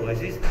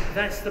realises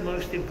that's the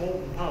most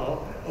important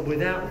part, and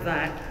without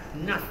that,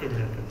 nothing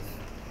happens.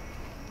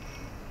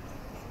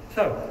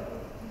 So,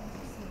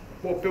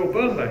 what Bill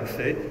Bernbach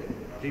said,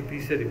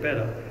 he said it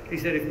better. He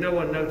said, if no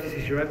one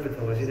notices your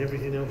advertising,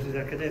 everything else is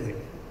academic.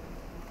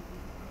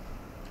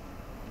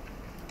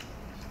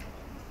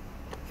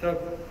 So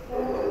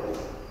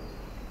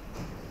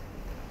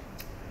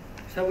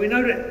we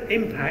know that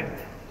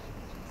impact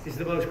is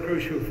the most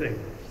crucial thing.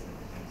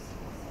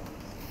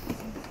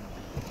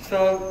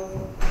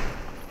 So,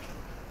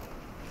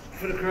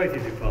 for the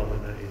creative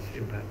department, that is,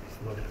 impact is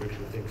the most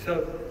crucial thing.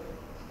 So,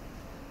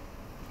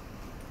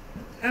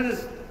 how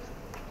does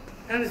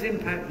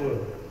impact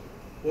work?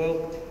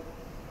 Well,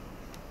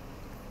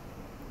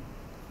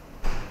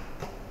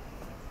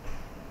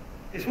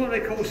 it's what they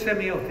call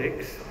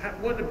semiotics.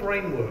 What the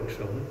brain works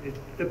on,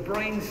 the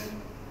brain's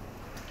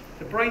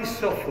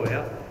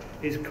software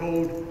is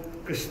called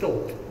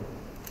Gestalt.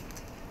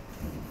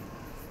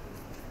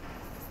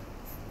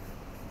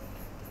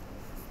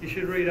 You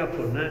should read up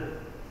on that.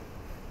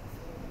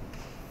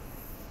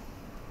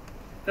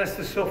 That's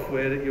the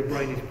software that your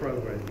brain is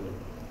programmed on.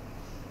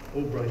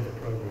 All brains are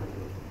programmed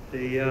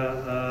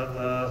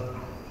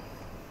on.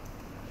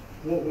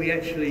 What we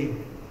actually,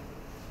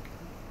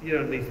 you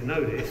don't need to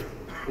know this,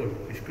 well,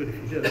 it's good if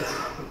you do.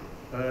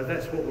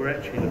 That's what we're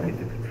actually looking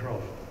to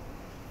control.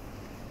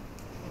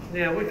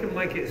 Now, we can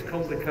make it as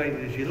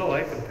complicated as you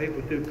like, and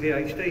people do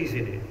PhDs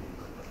in it.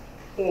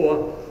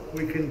 Or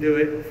we can do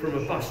it from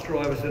a bus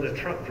driver's and a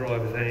truck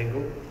driver's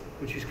angle,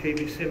 which is keep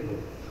it simple.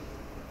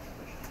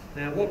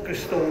 Now, what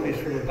Gestalt is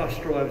from a bus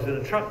driver's and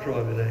a truck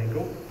driver's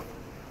angle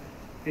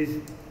is,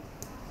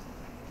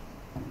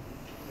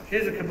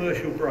 here's a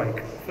commercial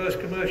break. First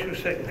commercial,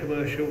 second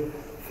commercial,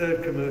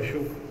 third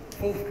commercial,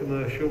 fourth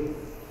commercial,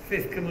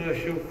 fifth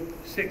commercial,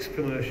 sixth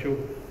commercial,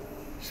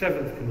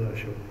 seventh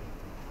commercial.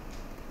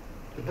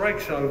 The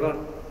break's over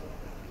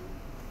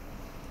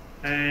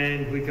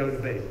and we go to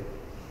bed.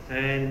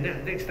 And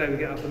next day we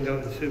get up and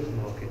go to the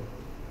supermarket.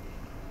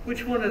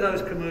 Which one of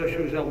those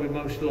commercials are we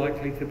most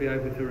likely to be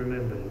able to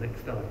remember the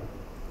next day?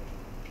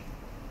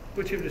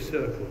 Which of the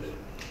circles?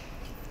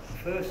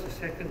 The first, the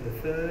second, the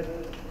third,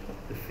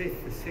 the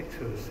fifth, the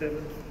sixth or the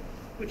seventh?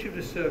 Which of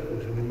the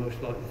circles are we most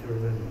likely to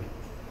remember?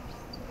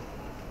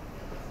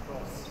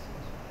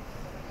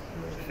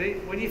 See,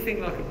 when you think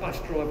like a bus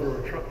driver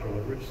or a truck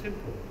driver, it's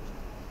simple.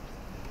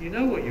 You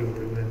know what you'll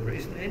remember. It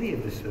isn't any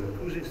of the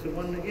circles, it's the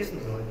one that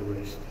isn't like the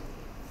rest.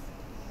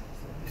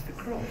 It's the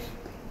cross.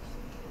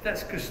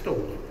 That's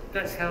Gestalt.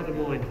 That's how the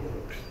mind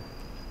works.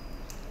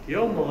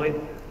 Your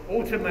mind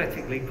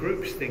automatically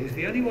groups things.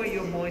 The only way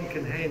your mind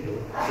can handle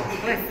the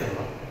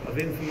plethora of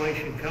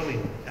information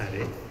coming at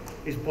it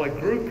is by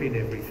grouping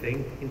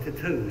everything into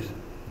twos.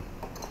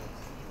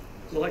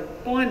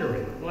 Like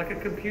binary, like a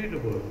computer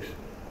works.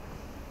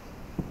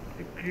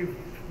 You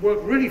work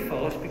really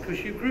fast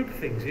because you group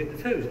things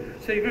into twos.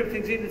 So you group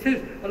things into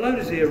twos, a load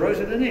of zeros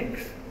and an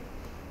X.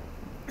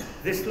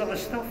 This lot of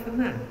stuff and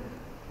that.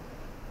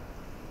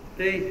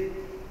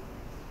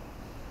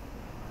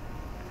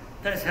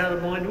 That's how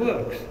the mind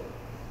works.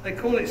 They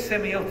call it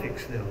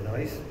semiotics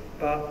nowadays,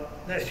 but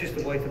that's just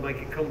a way to make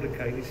it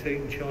complicated so you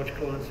can charge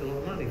clients a lot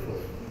of money for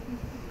it.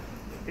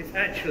 It's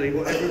actually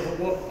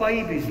what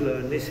babies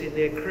learn this in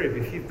their crib.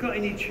 If you've got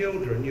any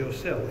children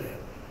yourself,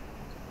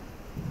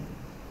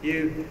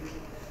 you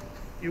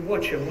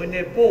watch them. When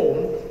they're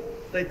born,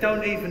 they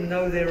don't even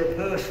know they're a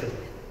person.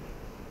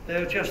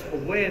 They're just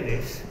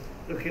awareness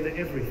looking at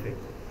everything.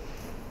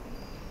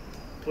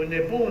 When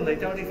they're born, they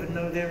don't even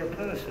know they're a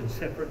person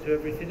separate to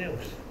everything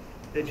else.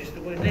 They're just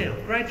aware. Now,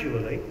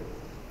 gradually,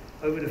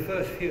 over the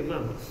first few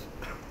months,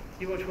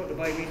 you watch what the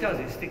baby does.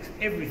 It sticks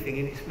everything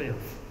in its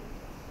mouth.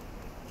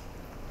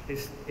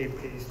 Its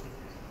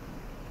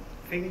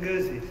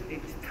fingers,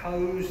 its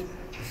toes,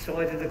 the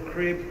side of the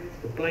crib,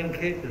 the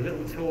blanket, the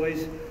little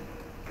toys.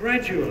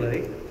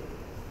 Gradually,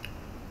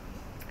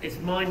 its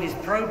mind is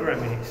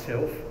programming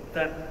itself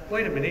that,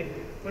 wait a minute,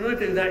 when I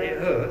do that it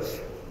hurts,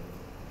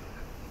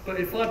 but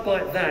if I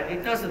bite that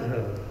it doesn't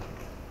hurt.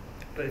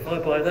 But if I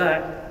bite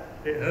that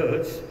it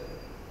hurts,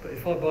 but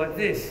if I bite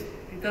this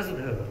it doesn't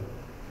hurt.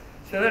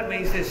 So that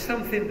means there's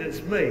something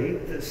that's me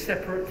that's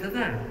separate to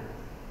that.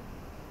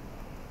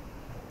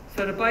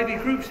 So the baby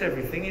groups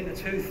everything into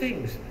two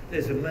things.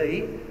 There's a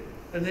me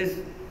and there's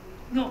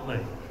not me.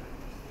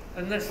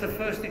 And that's the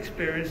first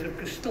experience of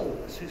Gestalt.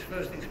 It's its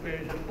first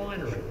experience of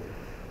binary.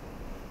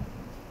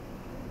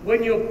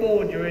 When you're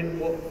born, you're in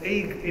what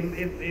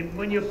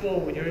when you're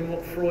born, you're in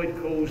what Freud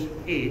calls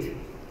id,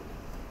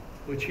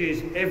 which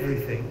is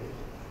everything.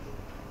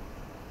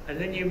 And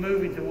then you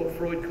move into what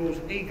Freud calls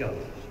ego,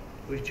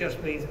 which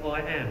just means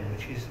I am,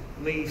 which is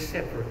me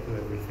separate to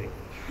everything.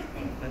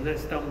 And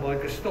that's done by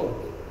Gestalt,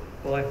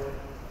 by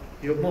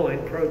your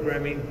mind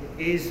programming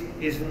is,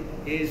 isn't,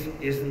 is,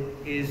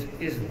 isn't, is,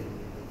 isn't.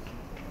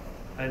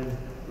 And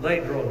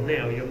later on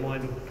now, your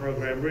mind will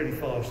program really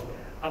fast,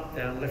 up,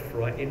 down, left,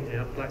 right, in,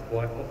 out, black,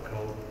 white, hot,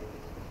 cold,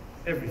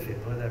 everything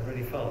like that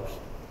really fast.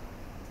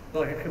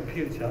 Like a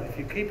computer, if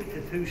you keep it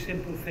to two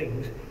simple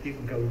things, you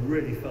can go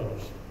really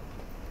fast.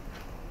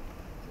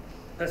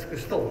 That's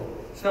Gestalt.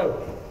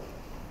 So,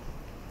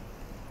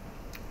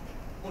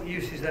 what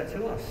use is that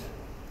to us?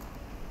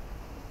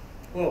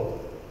 Well,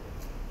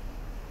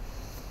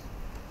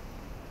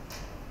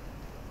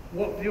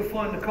 what you'll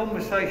find the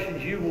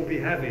conversations you will be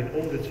having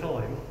all the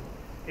time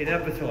in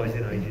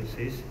advertising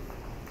agencies,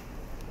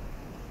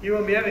 you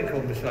won't be having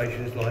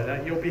conversations like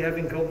that. You'll be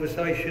having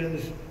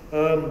conversations,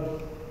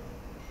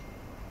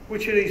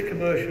 which of these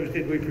commercials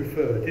did we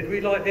prefer? Did we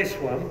like this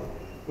one,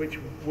 which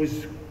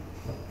was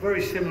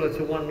very similar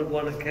to one that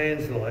won at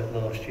Cannes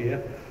last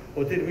year?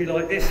 Or did we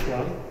like this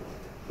one,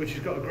 which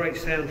has got a great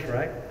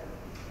soundtrack?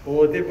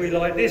 Or did we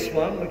like this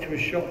one, which was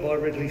shot by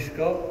Ridley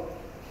Scott?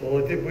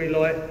 Or did we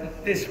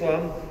like this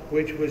one,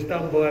 which was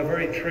done by a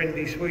very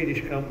trendy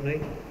Swedish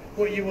company?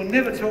 What you will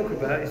never talk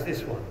about is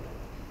this one,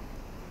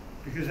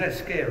 because that's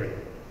scary.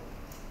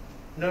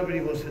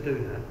 Nobody wants to do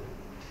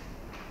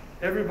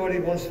that. Everybody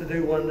wants to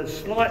do one that's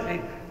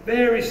slightly,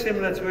 very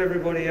similar to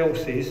everybody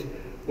else's,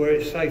 where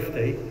it's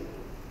safety,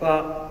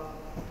 but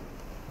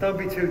don't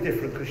be too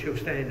different because you'll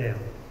stand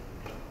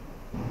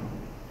out.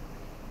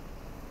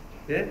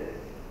 Yeah?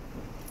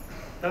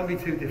 Don't be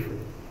too different.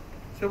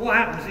 So what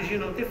happens is you're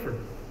not different.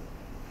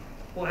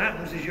 What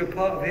happens is you're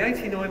part of the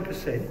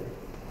 89%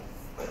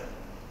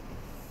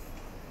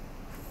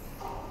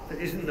 that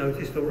isn't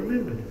noticed or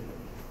remembered.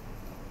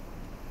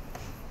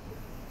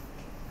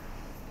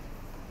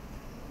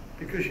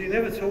 Because you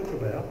never talk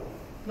about,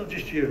 not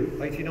just you,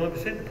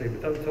 89% of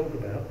people don't talk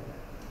about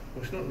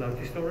what's not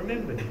noticed or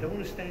remembered. You don't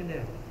want to stand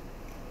out.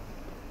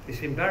 It's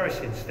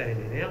embarrassing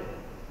standing out,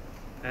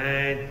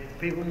 and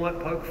people might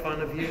poke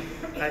fun of you,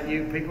 at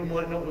you, people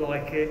might not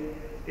like it.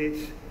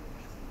 It's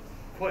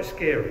quite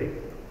scary.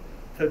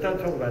 So don't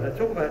talk about that,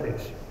 talk about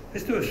this.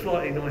 Let's do a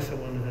slightly nicer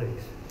one of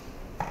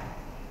these.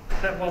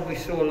 That one we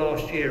saw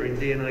last year in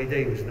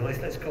D&AD was nice,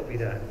 let's copy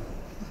that.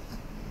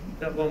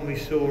 That one we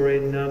saw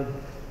in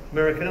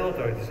American Art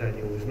Directors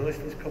Annual was nice,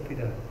 let's copy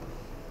that.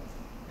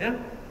 Yeah?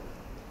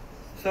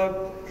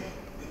 So,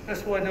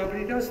 that's why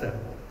nobody does that.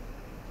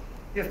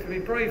 You have to be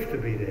brave to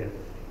be there.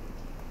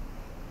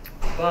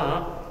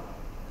 But,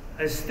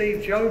 as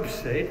Steve Jobs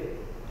said,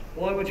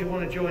 why would you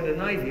want to join the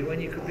Navy when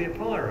you could be a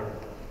pirate?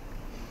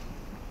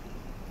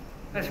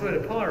 That's where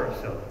the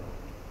pirates are.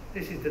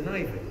 This is the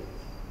Navy.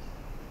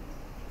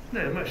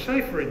 Now, much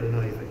safer in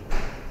the Navy.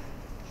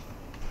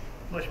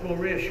 Much more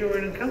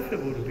reassuring and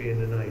comfortable to be in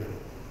the Navy.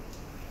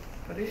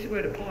 But this is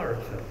where the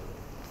pirates are.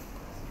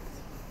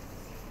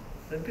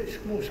 And a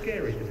bit more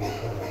scary to be a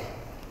pirate.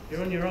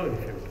 You're on your own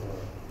if you're a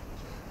pirate.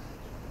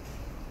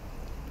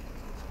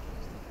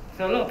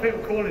 So a lot of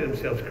people calling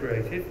themselves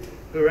creative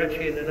who are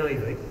actually in the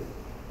Navy.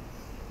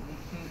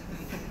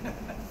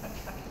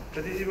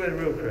 But this is where the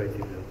real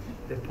creative are.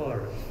 They're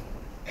pirates.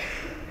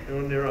 They're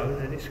on their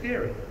own and it's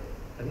scary.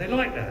 And they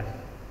like that.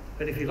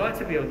 And if you like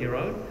to be on your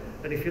own,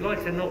 and if you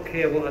like to not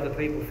care what other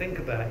people think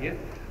about you,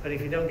 and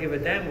if you don't give a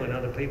damn when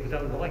other people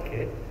don't like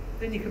it,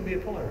 then you can be a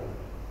pirate.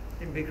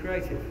 You can be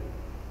creative.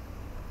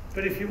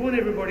 But if you want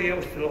everybody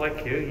else to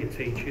like you, your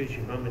teachers,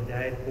 your mum and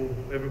dad,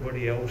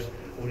 everybody else,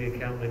 all the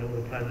accounting, all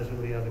the planners,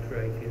 all the other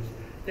creatives,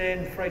 then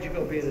I'm afraid you've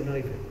got to be in the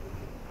Navy.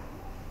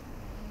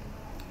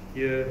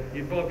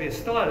 You might be a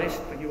stylist,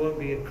 but you won't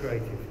be a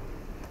creative.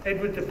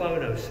 Edward de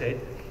Bono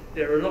said,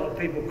 there are a lot of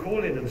people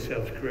calling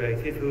themselves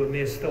creative who are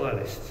mere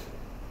stylists.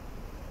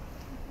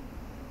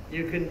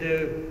 You can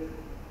do...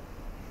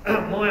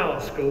 my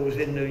art school was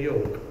in New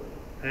York,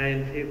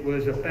 and it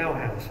was a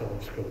Bauhaus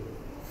art school.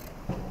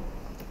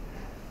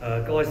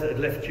 Guys that had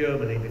left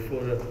Germany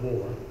before the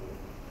war,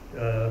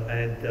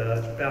 and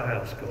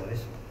Bauhaus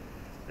guys,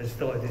 and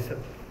started this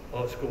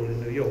art school in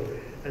New York.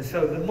 And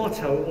so the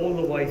motto all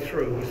the way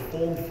through was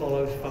form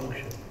follows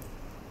function.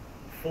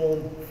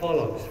 Form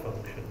follows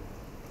function.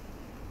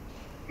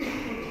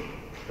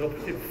 The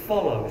opposite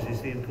follows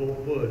is the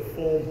important word.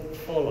 Form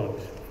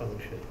follows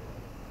function.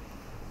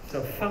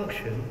 So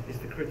function is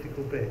the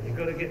critical bit. You've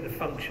got to get the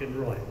function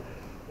right.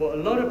 What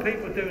a lot of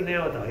people do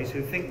nowadays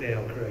who think they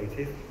are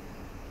creative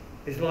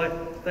is like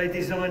they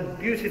design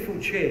beautiful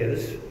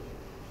chairs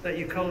that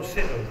you can't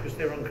sit on because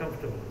they're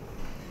uncomfortable.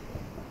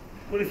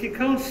 Well, if you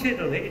can't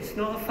sit on it, it's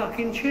not a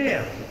fucking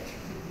chair.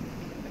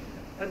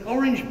 An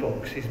orange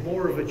box is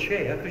more of a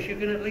chair because you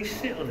can at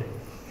least sit on it.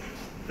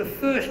 The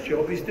first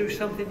job is do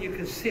something you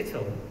can sit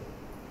on.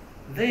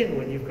 Then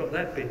when you've got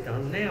that bit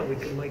done, now we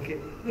can make it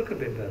look a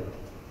bit better.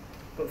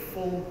 But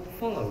form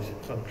follows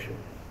function.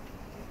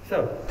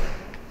 So,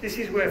 this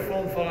is where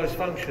form follows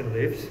function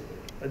lives,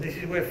 and this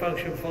is where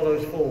function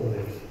follows form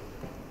lives.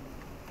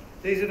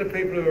 These are the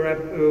people who are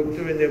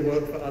doing their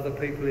work for other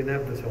people in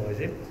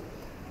advertising,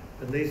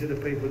 and these are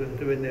the people that are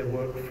doing their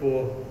work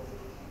for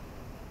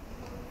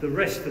the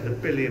rest of the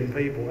billion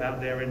people out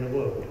there in the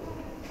world.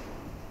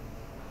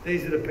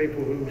 These are the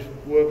people whose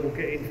work will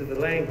get into the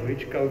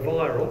language, go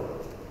viral.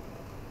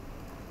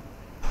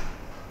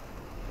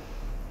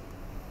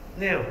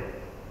 Now,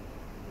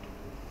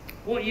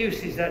 what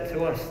use is that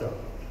to us though?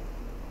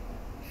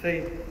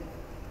 See,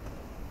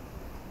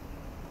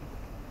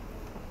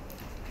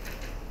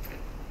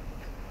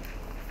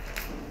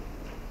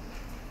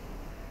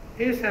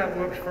 here's how it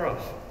works for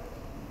us.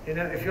 You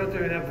know, if you're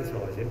doing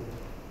advertising,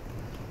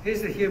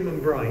 here's the human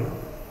brain,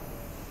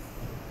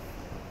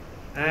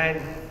 and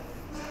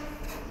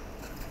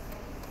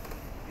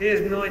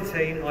here's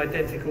 19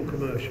 identical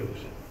commercials.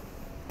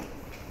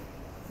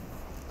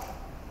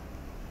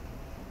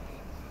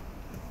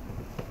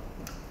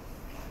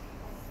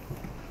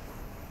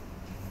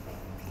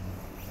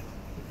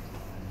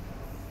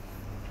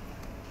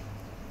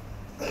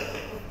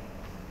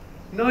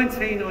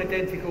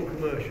 Identical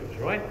commercials,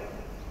 right?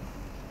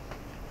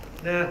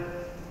 Now,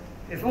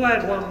 if I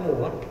had one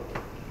more,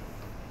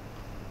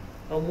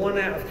 I'm 1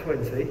 out of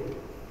 20,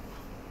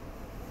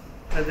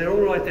 and they're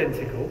all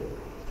identical,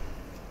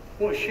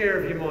 what share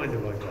of your mind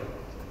have I got?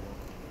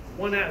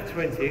 1 out of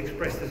 20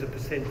 expressed as a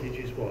percentage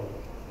is what?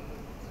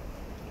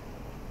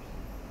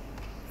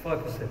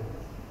 5%.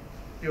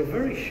 You're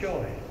very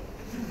shy.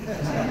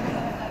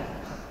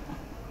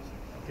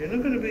 You're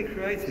not going to be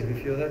creative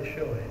if you're that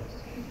shy.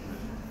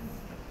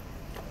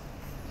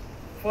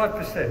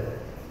 5%.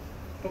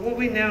 But what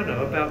we now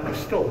know about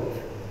Gestalt,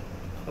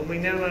 and we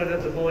now know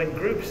that the mind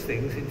groups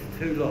things into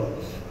two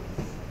lots.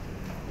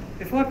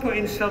 If I put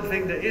in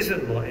something that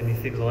isn't like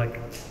anything like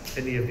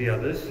any of the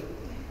others,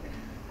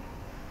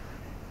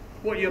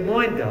 what your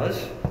mind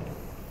does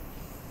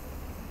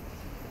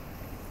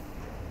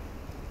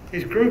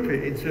is group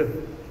it into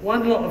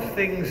one lot of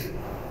things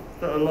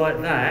that are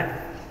like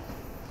that,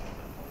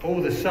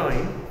 all the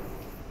same,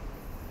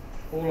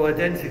 all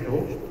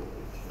identical,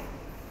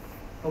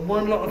 and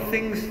one lot of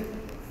things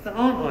that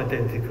aren't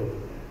identical.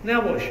 Now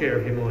what share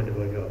of your mind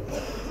have I got?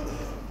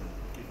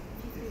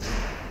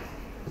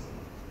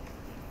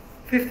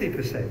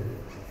 50%.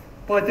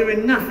 By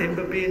doing nothing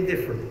but being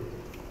different.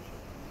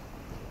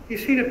 You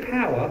see the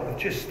power of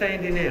just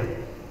standing out.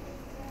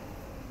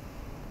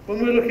 When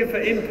we're looking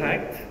for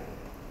impact,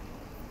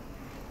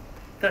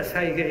 that's how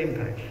you get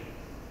impact.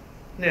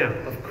 Now,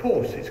 of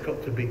course, it's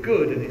got to be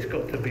good and it's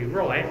got to be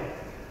right,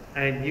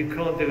 and you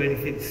can't do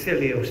anything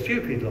silly or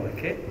stupid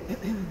like it.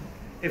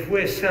 If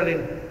we're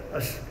selling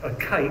a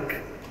cake,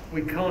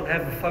 we can't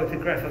have a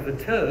photograph of a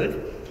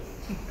turd,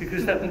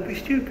 because that would be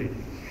stupid.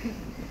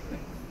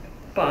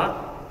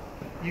 But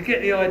you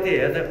get the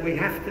idea that we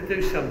have to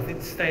do something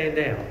to stand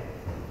out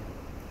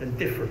and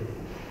different.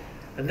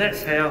 And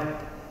that's how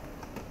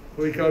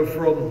we go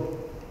from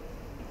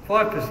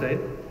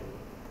 5%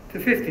 to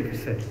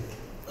 50%.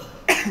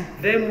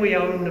 Then we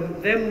own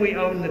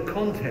the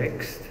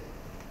context.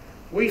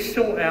 We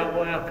sort out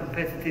what our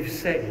competitive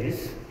set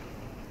is,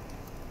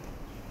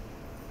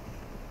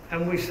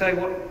 and we say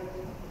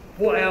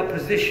what our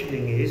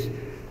positioning is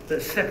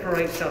that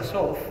separates us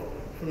off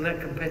from that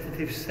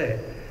competitive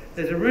set.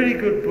 There's a really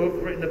good book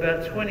written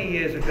about 20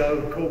 years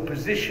ago called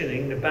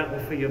Positioning, The Battle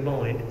for Your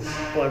Mind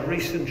by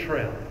Reese and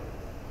Trott.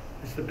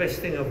 It's the best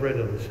thing I've read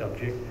on the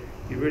subject.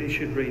 You really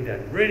should read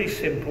that. Really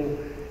simple.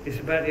 It's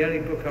about the only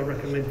book I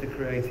recommend to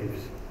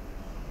creatives.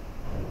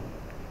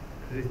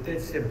 Because it's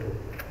dead simple.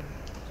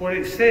 What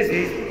it says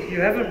is,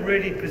 you haven't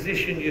really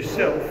positioned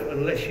yourself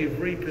unless you've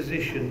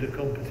repositioned the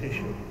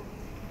competition.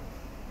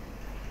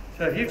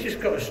 So if you've just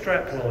got a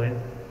strapline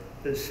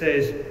that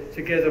says,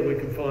 together we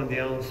can find the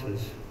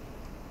answers,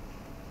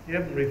 you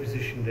haven't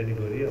repositioned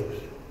anybody else,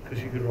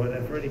 because you could write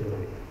that for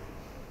anybody.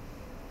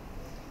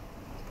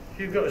 If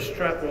you've got a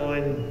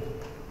strapline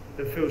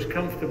that feels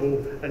comfortable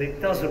and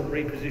it doesn't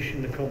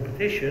reposition the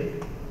competition,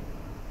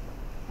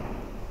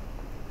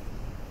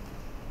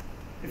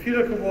 if you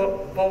look at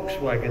what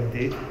Volkswagen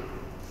did,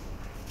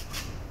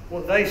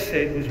 what they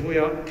said was,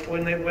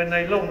 when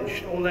they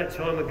launched all that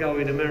time ago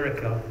in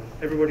America,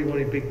 everybody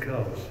wanted big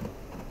cars.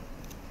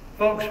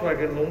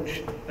 Volkswagen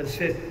launched and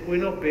said,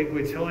 we're not big,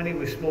 we're tiny,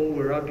 we're small,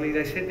 we're ugly.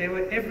 They said they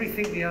were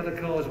everything the other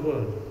cars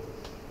weren't.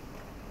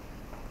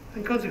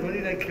 And consequently,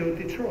 they killed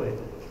Detroit.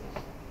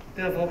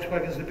 Now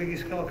Volkswagen's the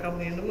biggest car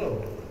company in the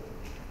world.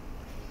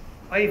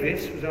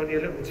 Avis was only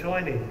a little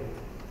tiny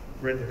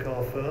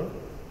rent-a-car firm.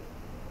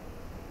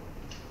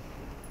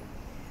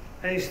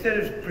 And instead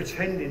of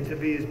pretending to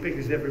be as big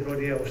as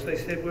everybody else, they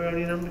said we're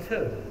only number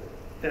 2.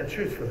 Now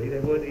truthfully, they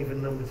weren't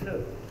even number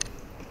 2.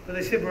 But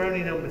they said we're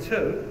only number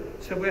 2,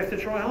 so we have to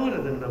try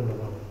harder than number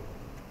 1.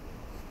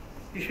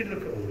 You should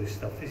look at all this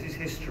stuff. This is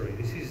history.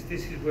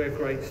 This is where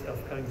great stuff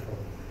came from.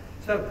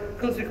 So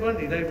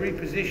consequently, they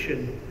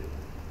repositioned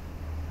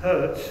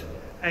Hertz,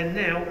 and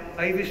now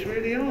Avis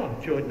really are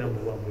joint number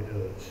 1 with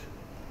Hertz.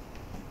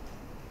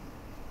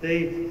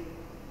 The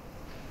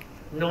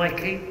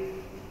Nike,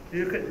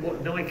 you look at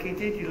what Nike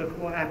did, you look at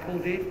what Apple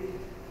did,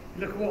 you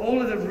look at what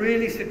all of the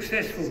really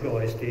successful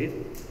guys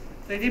did.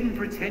 They didn't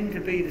pretend to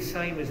be the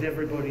same as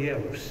everybody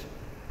else.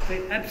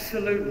 They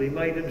absolutely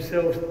made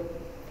themselves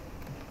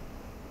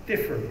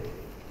different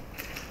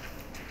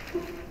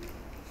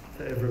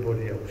to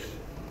everybody else.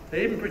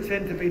 They didn't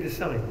pretend to be the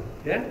same,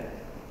 yeah?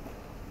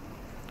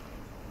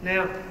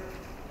 Now,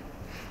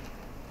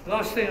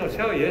 last thing I'll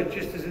tell you,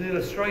 just as an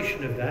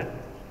illustration of that,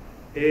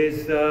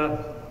 is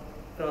that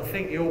I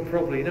think you all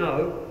probably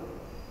know,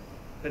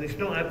 and it's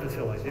not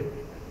advertising,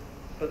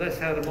 but that's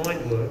how the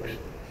mind works,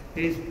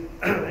 is,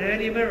 are there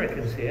any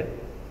Americans here?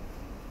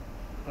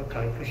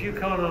 Okay, because you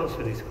can't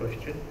answer this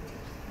question.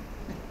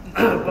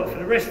 But for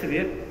the rest of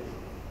you,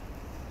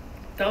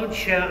 don't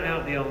shout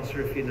out the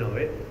answer if you know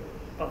it,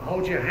 but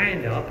hold your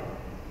hand up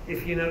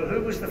if you know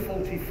who was the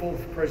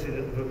 44th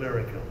President of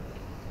America.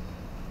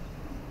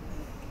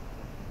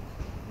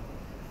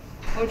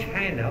 Hold your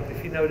hand up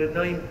if you know the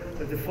name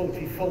of the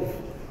 44th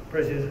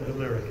President of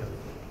America.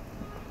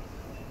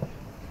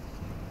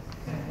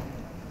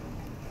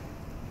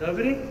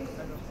 Nobody?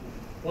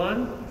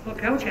 1?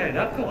 Okay, hold your hand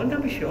up. Go on,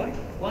 don't be shy.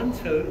 1,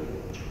 2.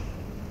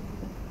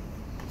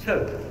 2.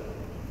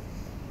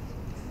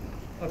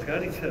 Okay,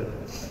 only 2.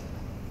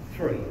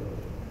 3.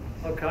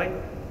 Okay,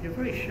 you're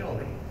very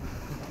shy.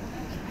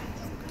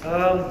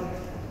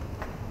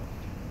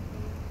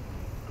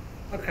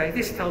 Okay,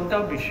 this time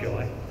don't be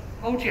shy.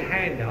 Hold your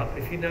hand up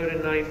if you know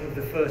the name of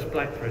the first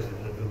black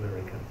president of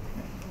America.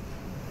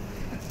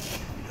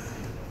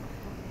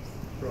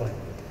 Right.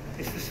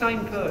 It's the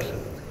same person.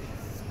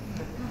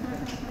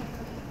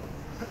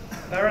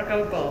 Barack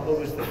Obama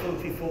was the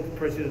 44th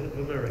President of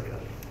America.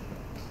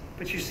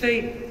 But you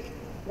see,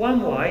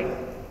 one way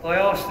I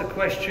asked the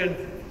question,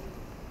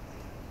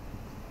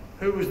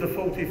 who was the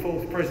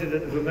 44th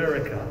President of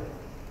America,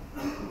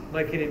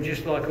 making him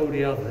just like all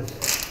the others.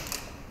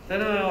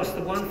 Then I asked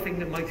the one thing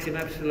that makes him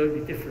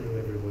absolutely different to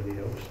everybody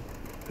else,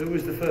 who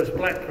was the first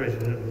black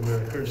President of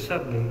America, and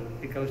suddenly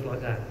it goes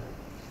like that.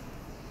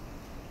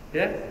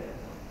 Yeah?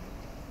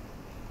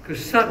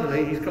 Because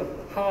suddenly he's got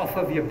half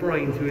of your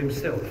brain to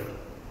himself.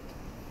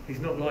 He's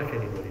not like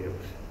anybody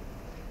else.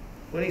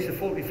 When he's the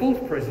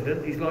 44th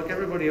president, he's like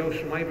everybody else,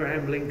 from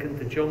Abraham Lincoln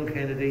to John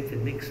Kennedy to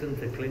Nixon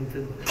to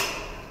Clinton.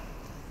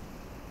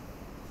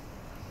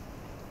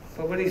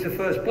 But when he's the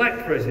first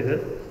black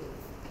president,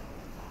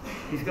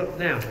 he's got,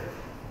 now,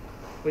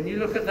 when you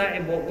look at that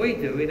in what we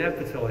do in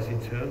advertising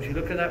terms, you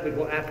look at that with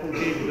what Apple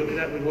did, you look at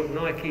that with what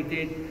Nike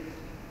did,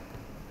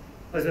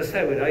 as I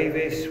said, with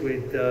Avis,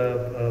 with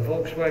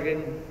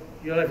Volkswagen,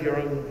 you'll have your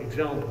own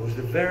examples.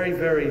 The very,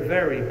 very,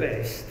 very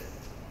best,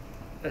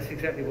 that's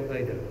exactly what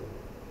they do.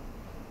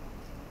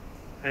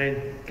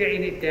 And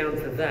getting it down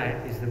to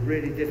that is the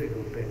really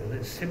difficult bit. And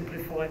then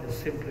simplify it and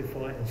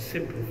simplify it and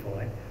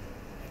simplify it.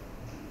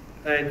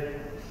 And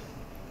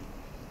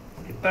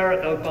if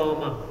Barack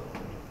Obama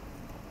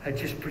had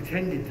just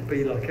pretended to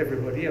be like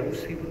everybody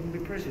else, he wouldn't be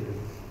president.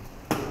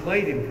 What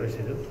made him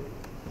president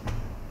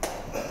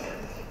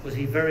was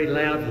he very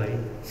loudly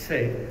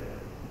said,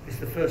 it's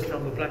the first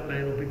time a black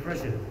man will be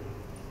president.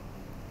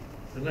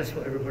 And that's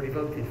what everybody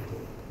voted for.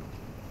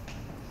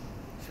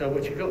 So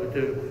what you've got to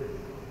do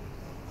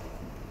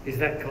is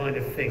that kind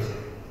of thing.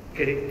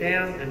 Get it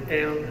down and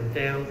down and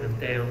down and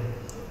down.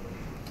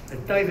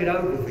 And David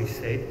Ogilvy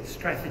said,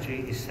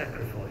 strategy is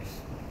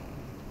sacrifice.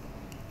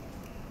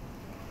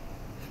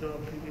 not,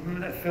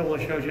 remember that film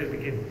I showed you at the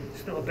beginning?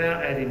 It's not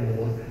about adding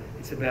more.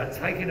 It's about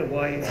taking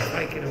away and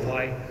taking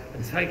away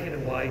and taking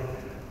away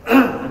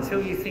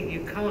until you think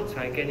you can't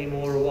take any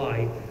more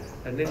away,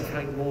 and then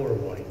take more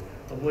away.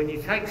 And when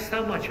you take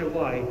so much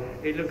away,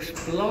 it looks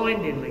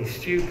blindingly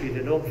stupid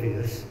and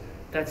obvious.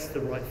 That's the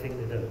right thing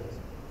to do.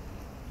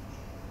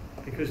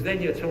 Because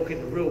then you're talking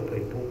to real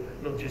people,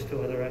 not just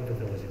to other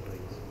advertising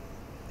people.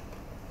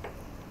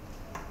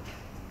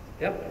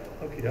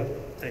 Yep, okie doke,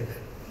 thanks.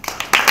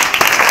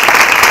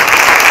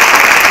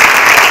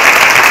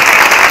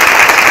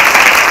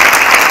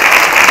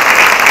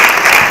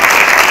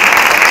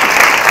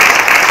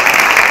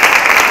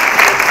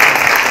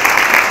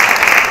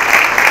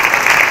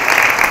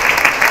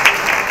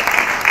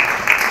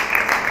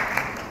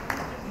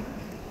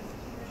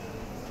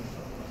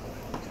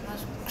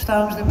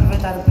 Gostávamos de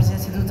aproveitar a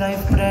presença do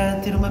Dave para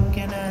ter uma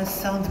pequena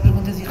sessão de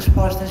perguntas e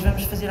respostas.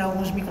 Vamos fazer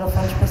alguns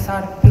microfones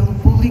passar pelo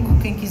público.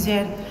 Quem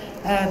quiser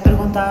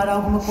perguntar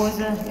alguma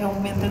coisa, é o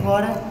momento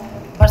agora.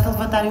 Basta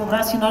levantarem o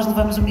braço e nós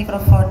levamos o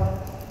microfone.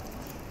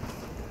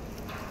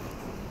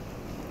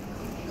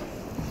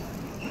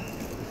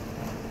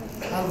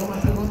 Alguma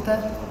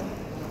pergunta?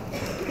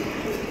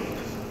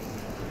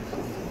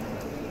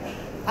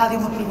 Há de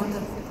uma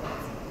pergunta.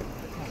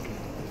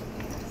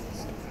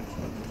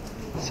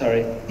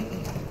 Sorry.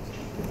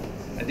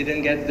 I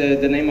didn't get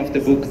the name of the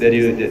book that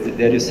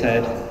you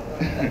said.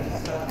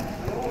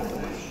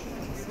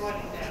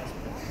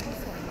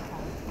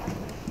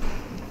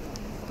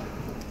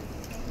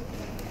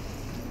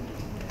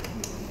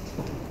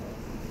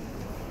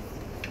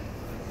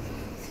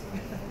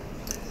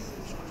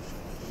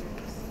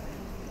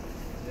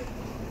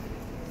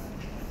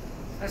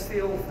 That's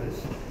the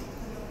authors,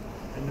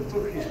 and the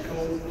book is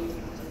called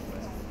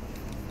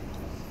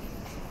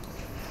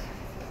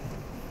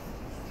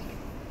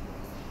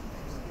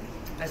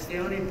That's the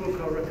only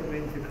book I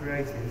recommend to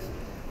creatives.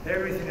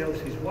 Everything else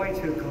is way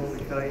too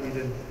complicated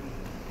and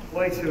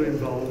way too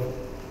involved.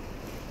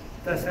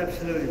 That's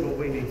absolutely what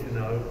we need to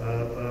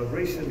know.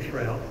 Recent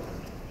Trott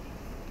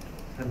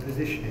and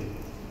positioning.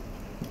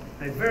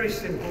 And very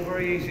simple,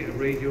 very easy to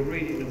read. You'll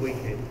read it in the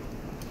weekend.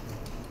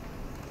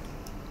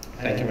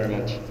 Thank you very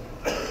much.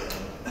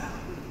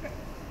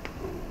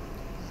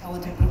 Há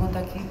outra pergunta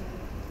aqui.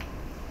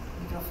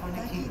 Microfone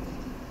aqui.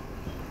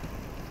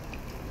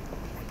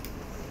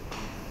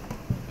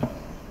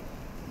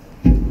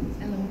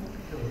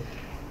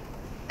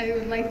 I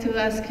would like to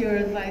ask your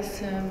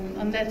advice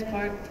on that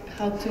part,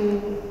 how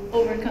to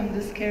overcome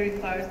the scary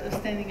part of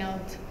standing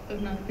out,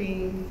 of not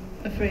being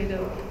afraid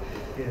of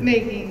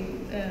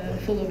making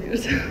fool of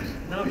yourself.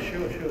 No,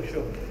 sure.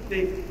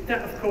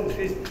 That of course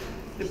is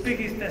the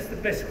biggest, that's the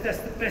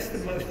best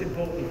and most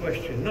important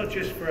question, not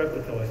just for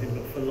advertising,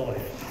 but for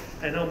life.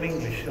 And I'm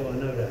English, so I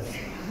know that.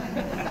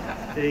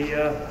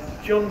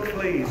 John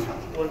Cleese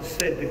once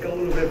said the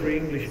goal of every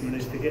Englishman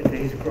is to get to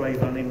his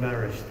grave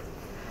unembarrassed.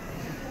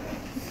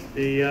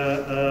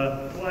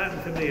 What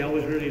happened to me, I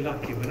was really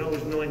lucky. When I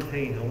was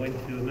 19, I went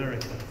to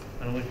America,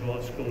 and I went to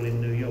art school in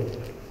New York,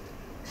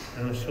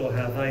 and I saw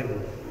how they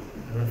were,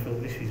 and I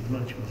thought, this is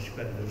much, much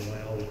better than the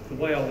way I was. The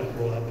way I was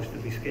brought up was to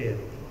be scared,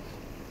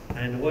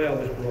 and the way I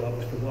was brought up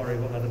was to worry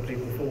what other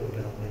people thought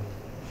about me.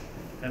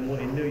 And what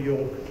in New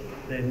York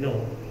they're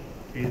not,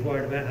 is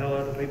worried about how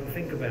other people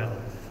think about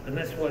them. And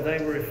that's why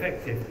they were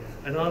effective.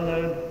 And I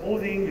learned all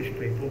the English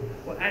people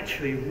were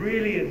actually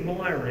really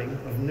admiring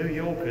of New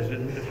Yorkers,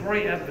 and the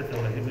great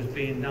advertising was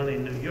being done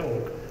in New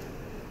York.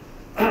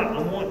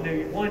 And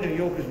why New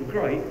Yorkers were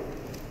great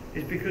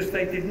is because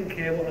they didn't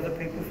care what other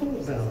people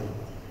thought about them.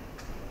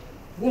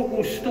 What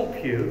will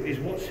stop you is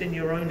what's in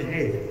your own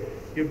head.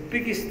 Your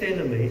biggest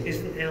enemy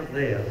isn't out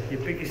there, your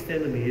biggest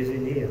enemy is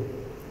in here.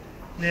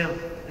 Now,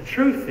 the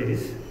truth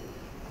is,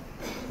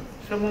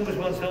 someone was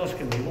once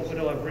asking me, what would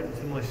I have written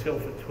to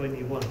myself at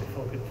 21 if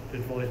I could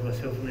advise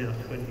myself now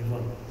at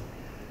 21?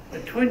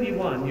 At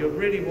 21, you're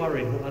really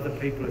worried what other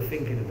people are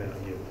thinking about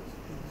you.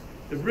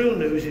 The real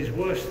news is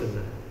worse than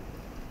that.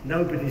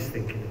 Nobody's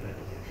thinking about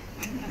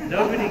you.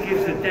 Nobody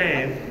gives a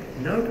damn.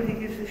 Nobody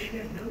gives a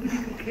shit. Nobody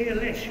could care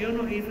less. You're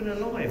not even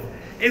alive.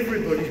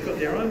 Everybody's got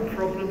their own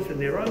problems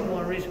and their own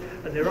worries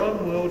and their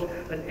own worlds,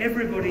 and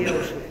everybody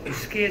else is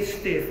scared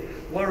stiff,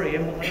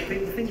 worrying what other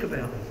people think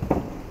about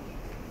them.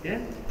 Yeah?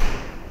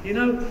 You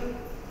know,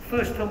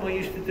 first time I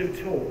used to do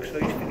talks, I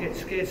used to get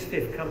scared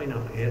stiff coming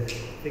up here,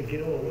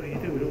 thinking, oh, what do you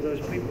do with all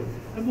those people?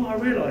 And what I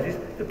realised is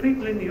the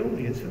people in the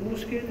audience are more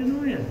scared than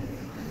I am.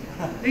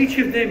 Each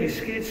of them is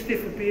scared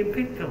stiff of being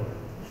picked on.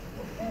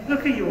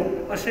 Look at you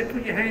all. I said,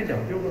 put your hand up.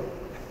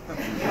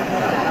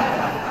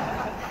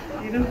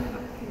 You know,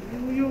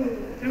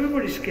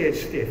 everybody's scared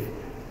stiff.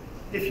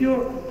 If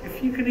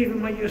you can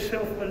even make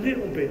yourself a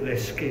little bit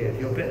less scared,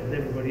 you're better than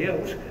everybody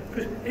else,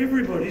 because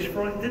everybody's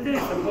frightened to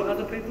death of what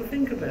other people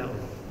think about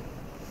them.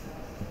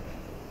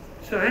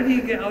 So how do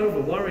you get over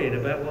worrying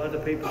about what other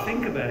people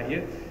think about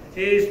you?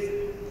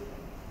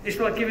 It's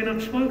like giving up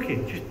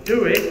smoking. Just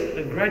do it,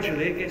 and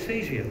gradually it gets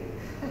easier.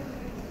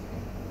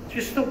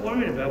 Just stop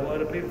worrying about what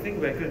other people think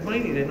about, because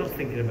mainly they're not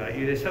thinking about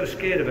you. They're so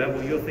scared about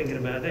what you're thinking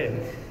about them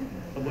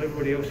and what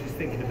everybody else is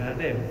thinking about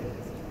them.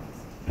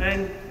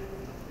 And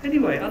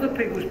anyway, other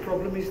people's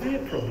problem is their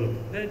problem.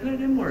 Let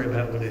them worry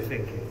about what they're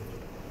thinking.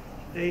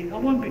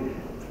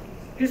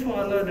 Here's what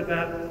I learned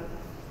about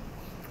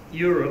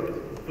Europe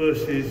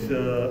versus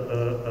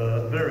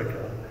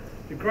America.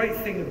 The great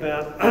thing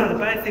about, the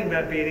bad thing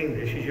about being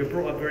English is you're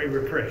brought up very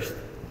repressed.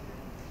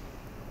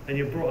 And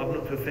you're brought up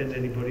not to offend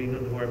anybody,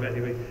 not to worry about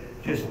anybody.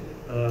 Just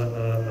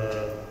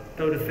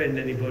don't offend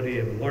anybody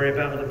and worry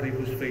about other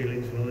people's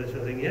feelings and all that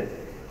sort of thing, yeah?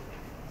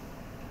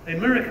 In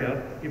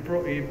America, you're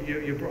brought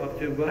up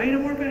to, well, hey,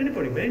 don't worry about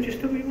anybody, man,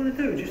 just do what you want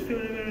to do, just do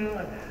whatever you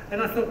like.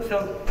 And I thought,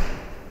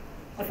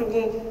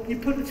 well, you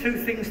put the two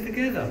things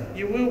together.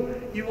 You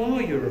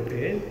are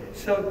European,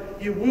 so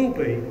you will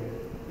be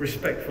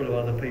respectful of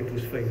other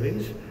people's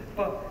feelings,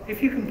 but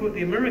if you can put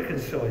the American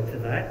side to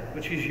that,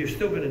 which is you're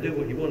still going to do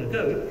what you want to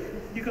do,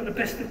 you've got the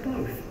best of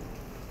both.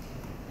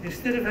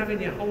 Instead of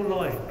having your whole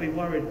life be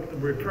worried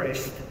and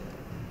repressed,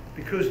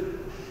 because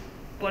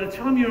by the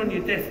time you're on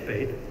your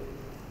deathbed,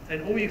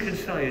 and all you can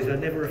say is, I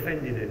never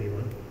offended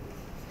anyone.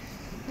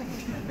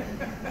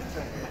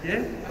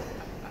 Yeah?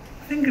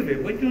 Think of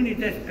it, when you're on your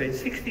deathbed,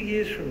 60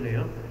 years from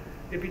now,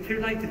 it'd be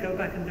too late to go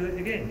back and do it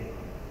again.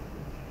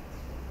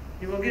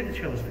 You won't get the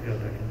chance to go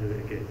back and do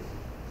it again.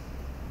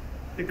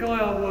 The guy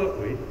I work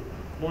with,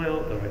 my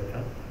art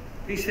director,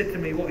 he said to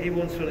me what he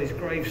wants on his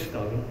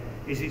gravestone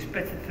is it's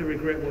better to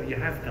regret what you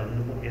have done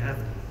than what you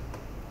haven't.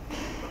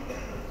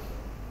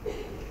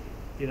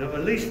 You know,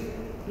 at least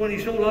when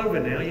it's all over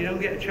now, you don't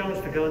get a chance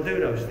to go and do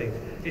those things.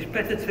 It's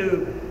better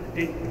to,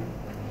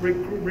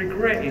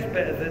 regret is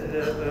better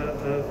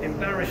than,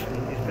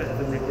 embarrassment is better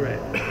than regret.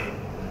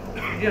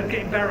 You don't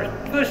get embarrassed.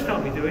 First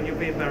time you do it, you'll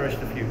be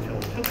embarrassed a few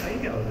times. Okay,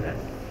 you get over that.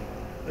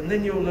 And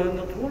then you'll learn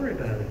not to worry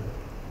about it.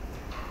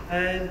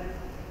 And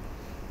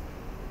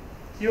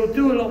you'll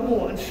do a lot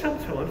more. And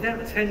sometimes, out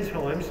of 10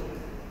 times,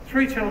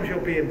 3 times you'll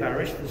be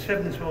embarrassed and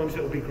 7 times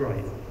it'll be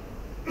great.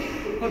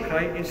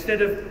 Okay,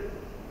 instead of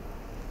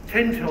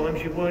 10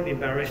 times you weren't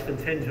embarrassed and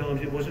 10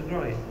 times it wasn't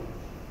great.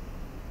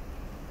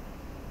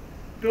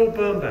 Bill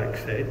Bernbach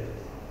said,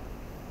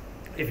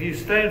 if you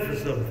stand for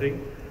something,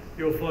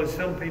 you'll find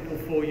some people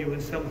for you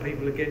and some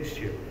people against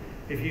you.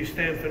 If you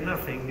stand for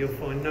nothing, you'll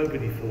find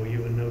nobody for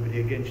you and nobody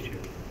against you.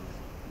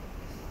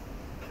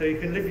 So you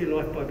can live your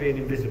life by being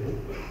invisible.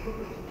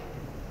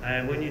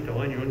 And when you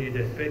die and you're on your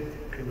deathbed,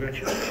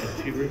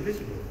 congratulations, you were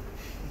invisible.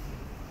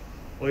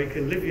 Or you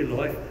can live your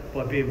life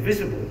by being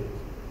visible,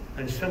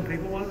 and some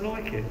people won't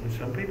like it, and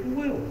some people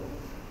will.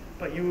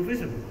 But you were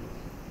visible.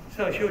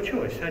 So it's your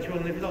choice. How do you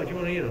want to live your life? Do you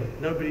want to,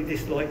 nobody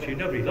disliked you.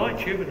 Nobody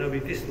liked you, but nobody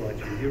disliked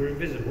you. You were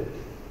invisible.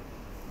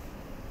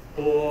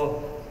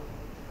 Or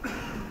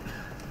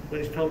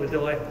when it's time to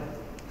die,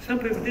 some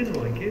people didn't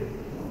like you,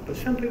 but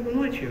some people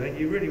liked you, and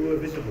you really were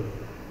visible.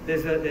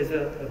 There's a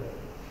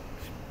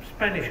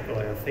Spanish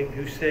guy, I think,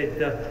 who said,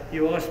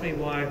 you asked me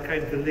why I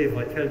came to live,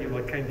 I tell you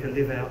I came to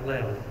live out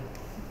loud.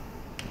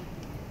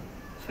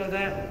 So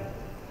that,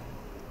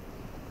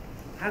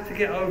 how to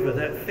get over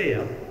that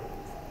fear,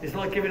 it's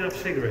like giving up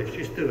cigarettes,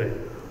 just do it.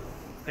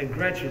 And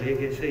gradually it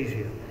gets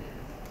easier.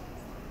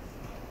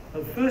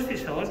 At first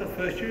it's hard, at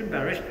first you're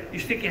embarrassed, you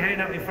stick your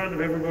hand up in front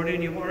of everybody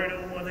and you're worried,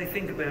 oh, what they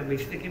think about me,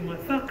 sticking my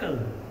fuck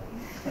on.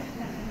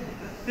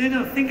 They're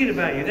not thinking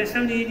about you, that's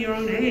only in your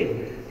own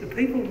head. The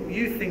people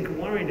you think are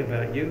worrying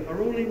about you are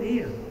all in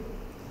here.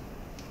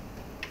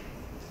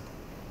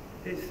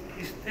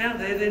 It's out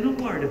there, they're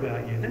not worried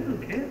about you, they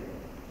don't care.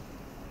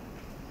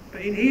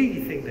 But in here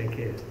you think they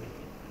care.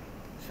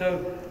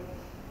 So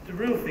the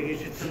real thing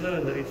is just to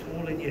learn that it's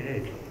all in your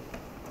head.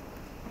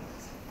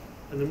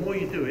 And the more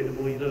you do it, the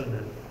more you learn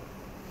that.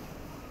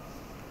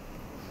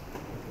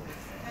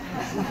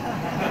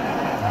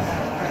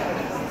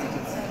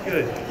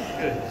 Good,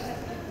 good.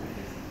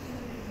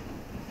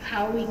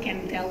 How we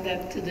can tell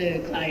that to the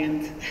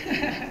client?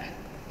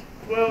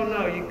 Well,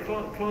 no, you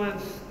can't.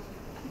 Clients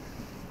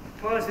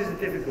is a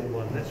difficult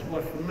one. That's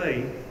why, for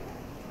me,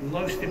 the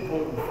most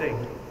important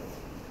thing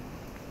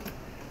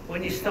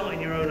when you're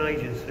starting your own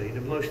agency,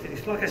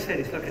 it's like I said,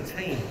 it's like a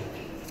team.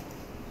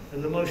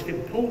 And the most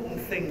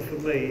important thing for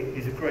me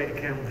is a great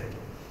account man.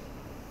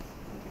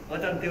 I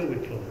don't deal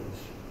with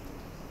clients.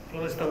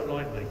 Clients don't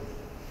like me.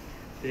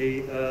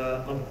 They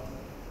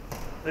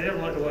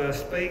don't like the way I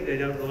speak, they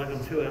don't like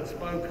I'm too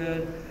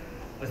outspoken,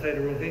 I say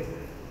the wrong thing.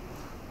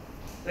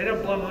 They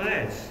don't buy my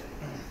ads.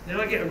 Now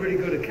I get a really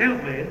good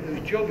account man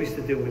whose job is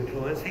to deal with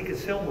clients, he can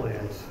sell my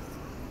ads.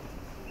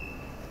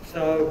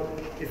 So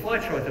if I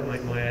try to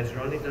make my ads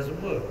run, it doesn't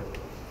work.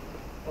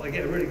 But I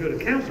get a really good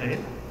account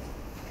man,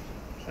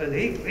 and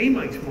he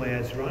makes my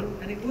ads run,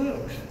 and it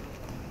works.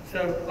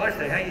 So I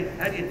say,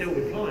 how do you deal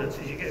with clients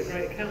is you get a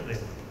great account man.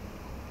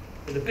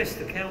 And the best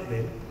account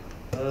man,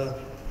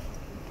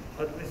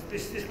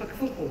 it's like a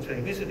football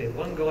team, isn't it?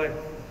 One guy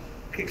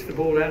kicks the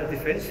ball out of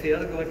defence, the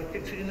other guy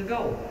kicks it in the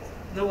goal.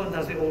 No one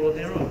does it all on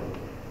their own.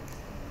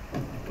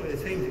 Put a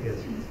team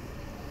together.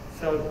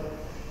 So,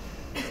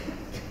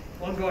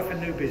 one guy for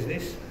new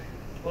business,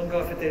 One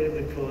guy for dealing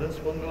with clients,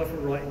 one guy for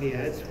writing the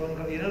ads, one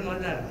guy, you know, like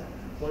that.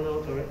 One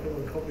art director,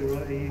 one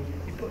copywriter,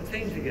 you put a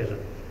team together.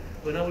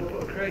 When I would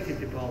put a creative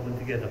department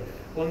together,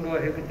 one guy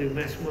who could do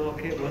mass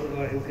market, one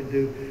guy who could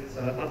do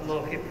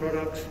upmarket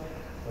products,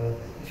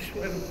 just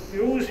whatever.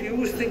 You're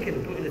always thinking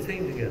of putting a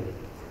team together.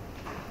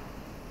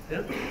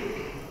 Yeah?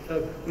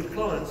 So with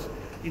clients,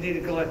 you need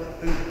a guy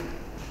who,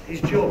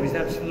 his job is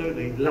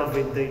absolutely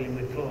loving dealing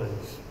with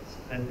clients.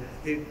 And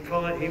he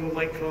will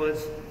make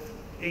clients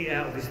eat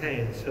out of his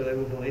hands, so they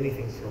will buy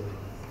anything from him.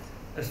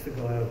 That's the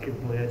guy I'll give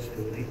my ads to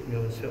and he can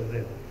go and sell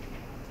them.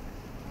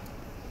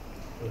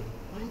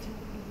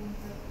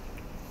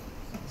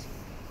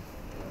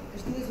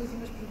 As duas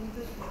últimas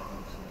perguntas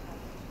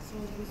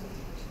são as duas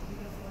últimas.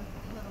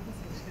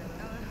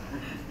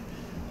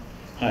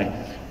 Hi.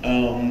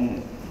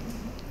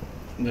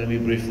 I'm going to be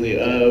briefly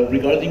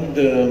regarding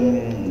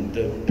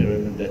the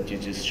pyramid that you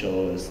just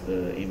showed us,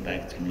 the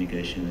impact,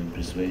 communication, and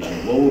persuasion.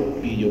 What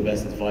would be your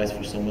best advice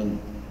for someone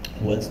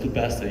who wants to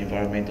pass the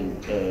environmental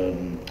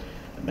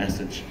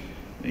message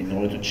in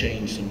order to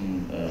change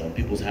some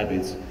people's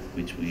habits,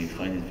 which we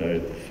find it very,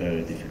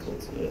 very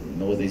difficult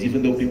nowadays?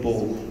 Even though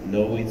people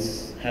know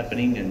it's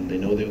happening and they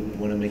know they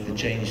want to make the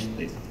change,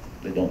 they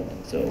don't.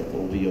 So,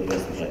 what would be your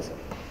best advice?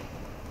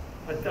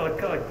 I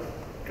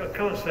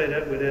can't say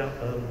that without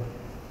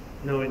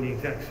knowing the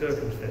exact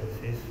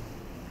circumstances.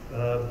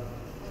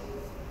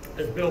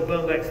 As Bill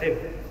Bernbach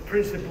said,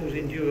 principles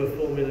endure,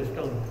 formulas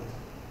don't.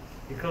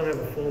 You can't have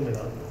a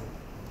formula,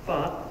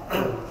 but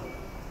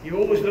you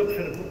always look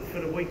for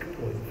the weak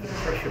point, for the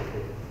pressure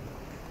point.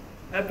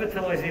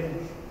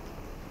 Advertising,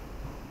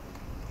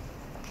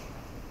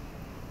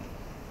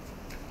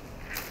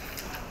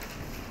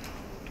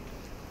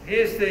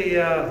 here's the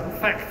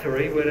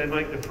factory where they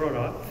make the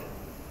product,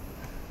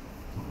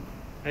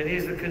 and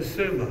here's the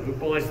consumer who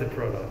buys the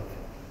product.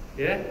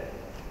 Yeah?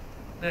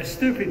 Now,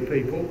 stupid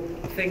people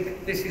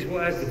think this is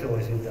what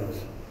advertising does.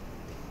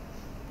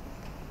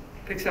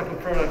 Picks up a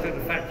product at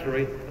the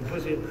factory and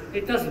puts it.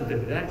 It doesn't do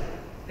that.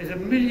 There's a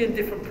million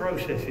different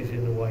processes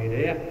in the way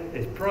there.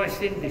 There's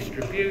pricing,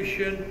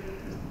 distribution,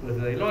 whether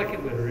they like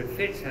it, whether it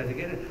fits, how to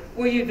get it.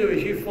 What you do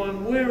is you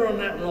find where on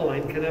that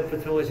line can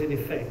advertising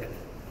affect.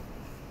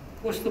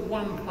 What's the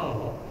one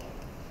part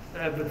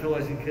that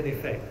advertising can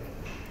affect?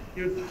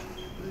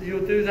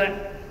 You'll do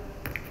that.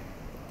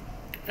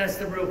 That's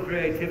the real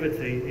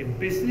creativity in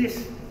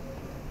business,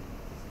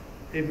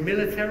 in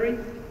military,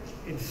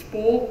 in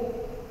sport,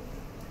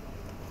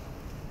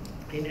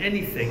 in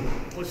anything.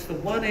 What's the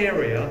one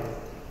area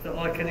that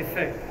I can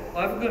affect?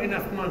 I haven't got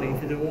enough money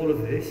to do all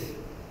of this.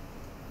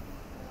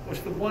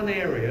 What's the one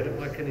area that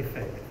I can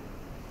affect?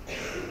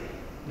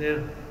 Now,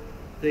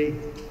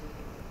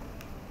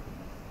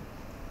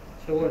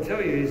 so what I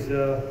tell you is,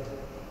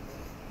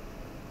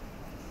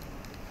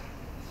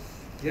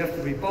 you have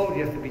to be bold,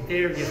 you have to be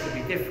daring, you have to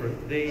be different.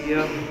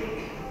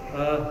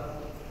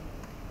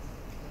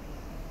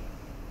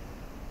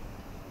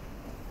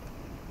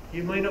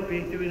 You may not be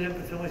doing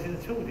advertising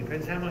at all.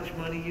 Depends how much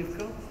money you've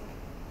got.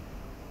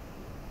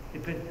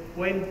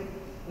 When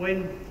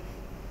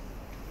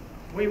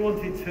we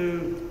wanted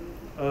to,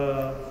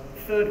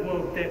 third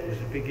world debt was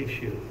a big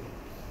issue.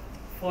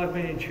 5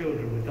 million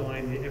children were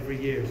dying every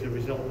year as a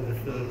result of the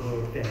third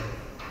world debt,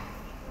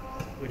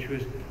 which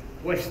was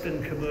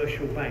Western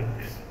commercial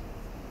banks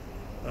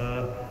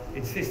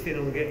insisting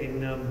on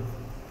getting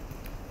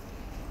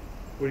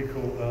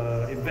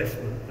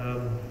investment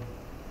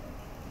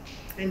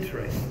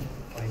interest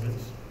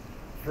payments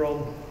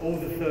from all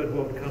the third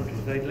world countries.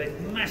 They'd lent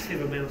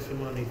massive amounts of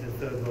money to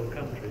third world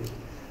countries.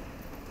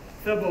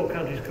 Third world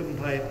countries couldn't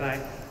pay it back,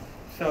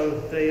 so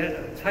they had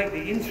to take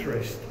the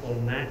interest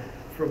on that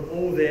from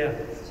all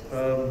their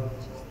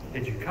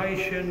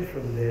education,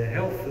 from their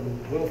health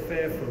and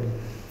welfare, from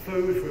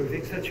food, from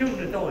everything. So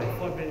children are dying,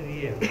 5 million a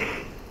year.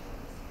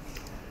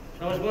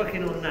 So I was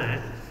working on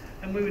that,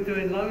 and we were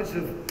doing loads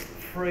of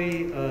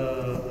free,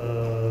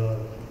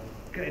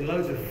 getting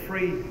loads of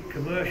free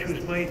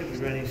commercials made that we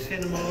ran in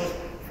cinemas,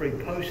 free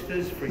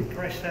posters, free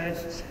press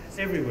ads,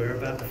 everywhere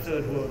about the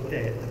third world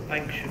debt. The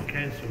bank should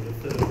cancel the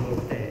third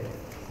world debt.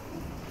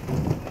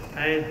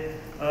 And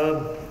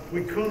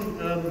we couldn't,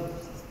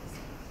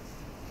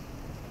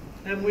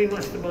 and we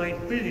must have made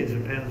billions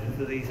of pounds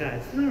into these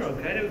ads. And they were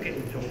okay, they were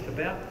getting talked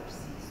about.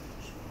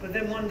 But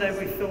then one day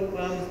we thought,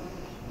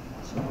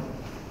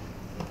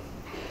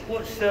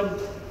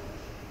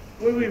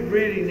 where we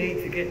really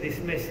need to get this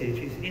message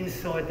is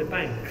inside the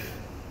banks.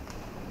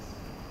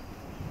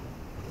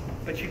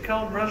 But you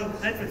can't run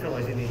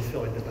advertising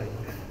inside the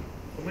banks.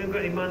 And we haven't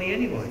got any money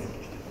anyway.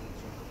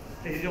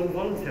 This is all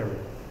voluntary.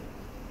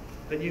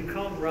 And you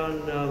can't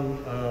run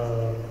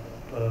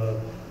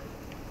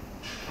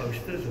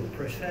posters or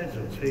press ads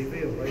or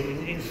TV or radio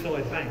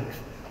inside banks.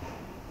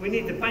 We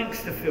need the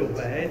banks to feel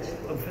bad,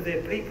 and for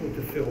their people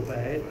to feel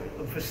bad,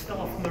 and for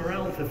staff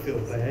morale to feel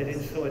bad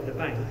inside the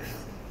banks.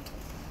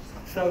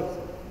 So,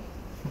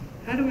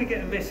 how do we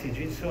get a message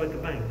inside the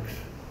banks?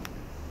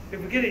 If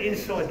we get it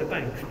inside the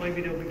banks,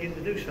 maybe they'll begin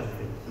to do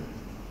something.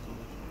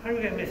 How do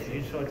we get a message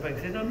inside the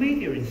banks? There's no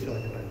media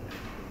inside the banks.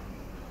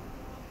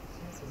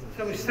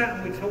 So we sat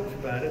and we talked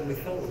about it and we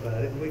thought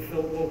about it and we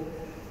thought, well,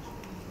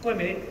 wait a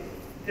minute,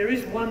 there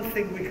is one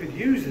thing we could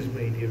use as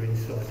media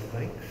inside the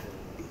banks.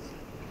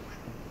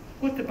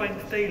 What the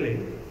banks deal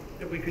in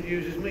that we could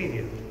use as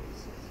media?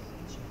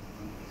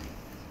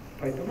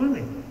 Paper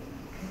money.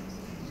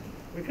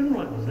 We can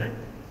write on that.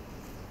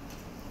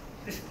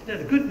 Now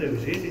the good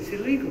news is it's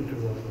illegal to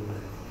write on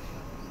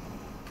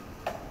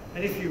that.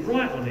 And if you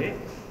write on it,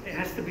 it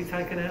has to be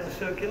taken out of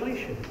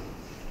circulation.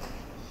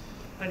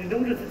 And in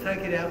order to take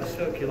it out of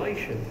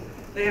circulation,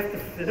 they're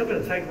not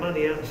going to take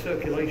money out of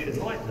circulation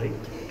lightly.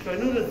 So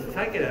in order to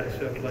take it out of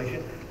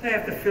circulation, they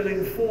have to fill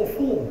in 4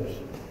 forms.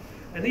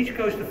 And each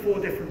goes to 4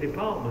 different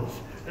departments,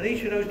 and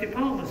each of those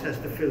departments has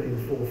to fill in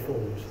 4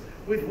 forms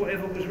with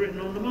whatever was written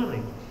on the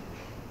money.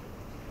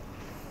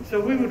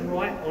 So we would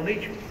write on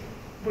each,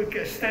 we'd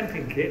get a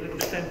stamping kit, little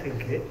stamping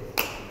kit,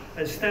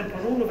 and stamp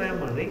on all of our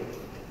money,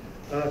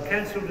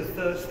 cancel the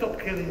third, stop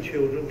killing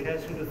children,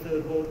 cancel the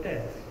third world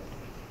debt,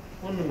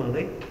 on the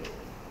money,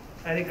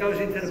 and it goes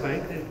into the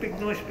bank. There's a big,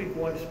 nice big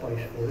white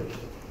space for it.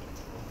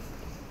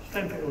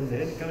 Stamp it on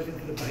there, and it goes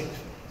into the banks,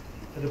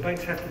 and the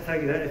banks have to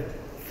take it out.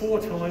 4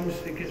 times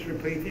it gets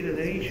repeated, and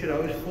then each of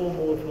those 4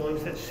 more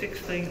times, that's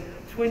 16,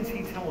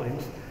 20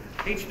 times.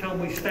 Each time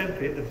we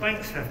stamp it, the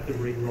banks have to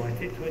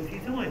rewrite it 20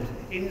 times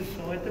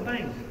inside the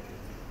bank.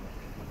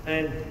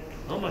 And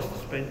I must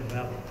have spent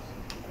about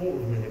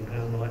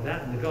 £250,000 like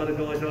that, and the guys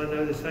I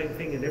know the same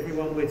thing, and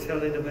everyone we're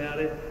telling about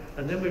it.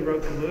 And then we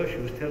wrote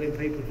commercials telling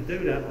people to do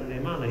that on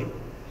their money.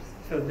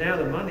 So now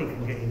the money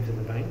can get into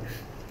the banks.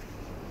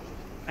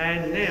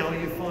 And now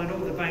you find all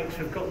the banks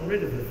have gotten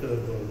rid of the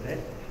third world debt.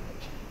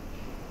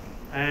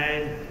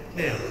 And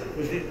now,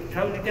 was it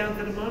totally down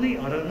to the money?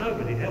 I don't know,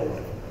 but it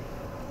helped.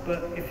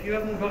 But if you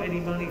haven't got any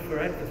money for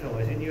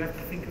advertising, you have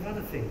to think of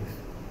other things.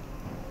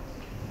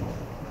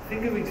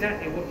 Think of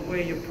exactly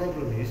where your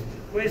problem is.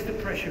 Where's the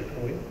pressure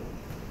point?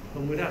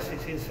 And with us,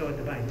 it's inside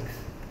the banks.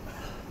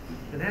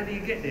 And how do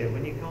you get there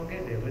when you can't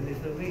get there, when there's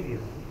no media?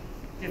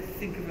 You have to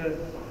think of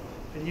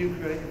a new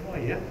creative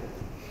way, yeah?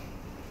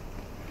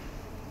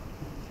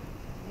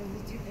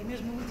 É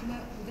mesmo a última,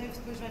 o Dave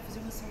depois vai fazer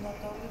uma sessão de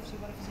autógrafos e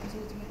agora fazemos a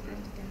última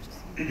pergunta e temos que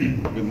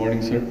seguir. Good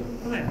morning, sir.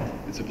 Hi.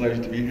 It's a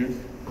pleasure to be here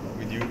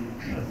with you.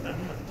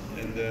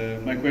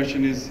 And my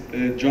question is,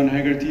 John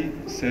Haggerty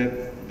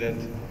said that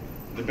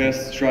the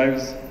best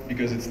strives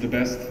because it's the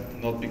best,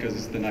 not because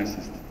it's the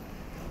nicest.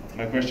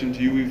 My question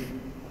to you,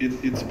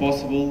 if it's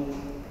possible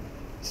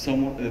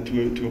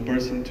to a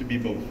person to be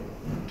both,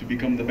 to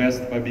become the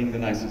best by being the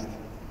nicest.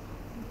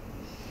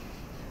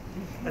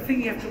 I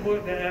think you have to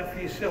work that out for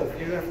yourself.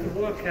 You have to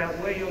work out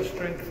where your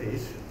strength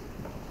is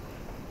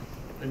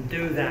and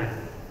do that.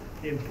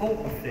 The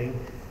important thing,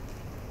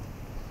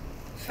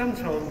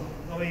 sometimes,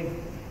 I mean,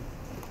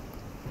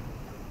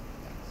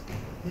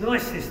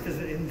 nicest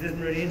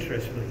doesn't really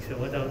interest me, so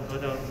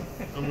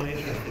I'm not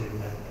interested in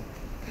that.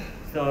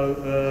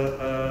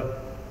 So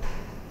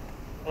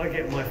I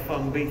get my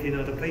fun beating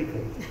other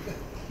people,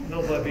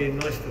 not by being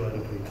nice to other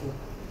people.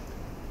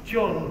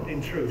 John,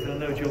 in truth, I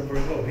know John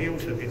very well, he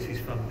also gets his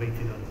fun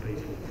beating other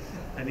people,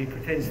 and he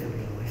pretends to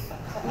be nice.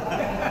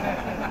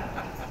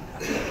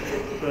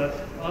 But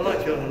I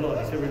like John a lot,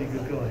 he's a really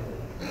good guy.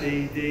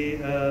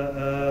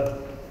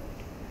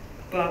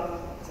 But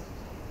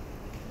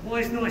why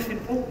is nice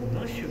important?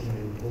 Nice shouldn't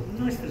be important,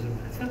 nice doesn't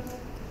matter.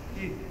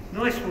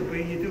 Nice would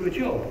be you do a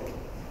job.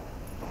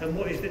 And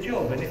what is the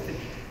job? And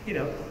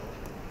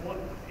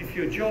if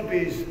your job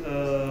is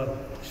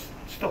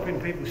stopping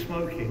people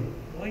smoking,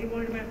 why are you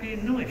worried about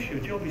being nice? Your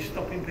job is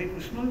stopping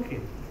people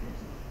smoking.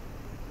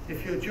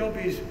 If your job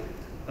is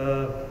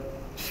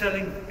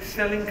selling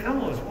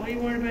cars, why are you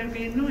worried about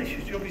being nice?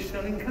 Your job is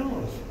selling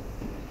cars.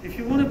 If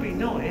you want to be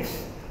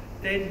nice,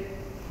 then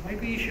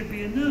maybe you should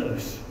be a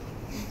nurse.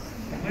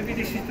 Maybe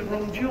this is the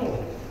wrong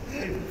job.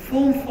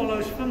 Form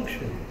follows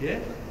function, yeah?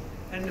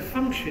 And the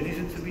function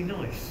isn't to be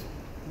nice.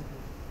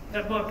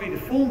 That might be the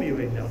form you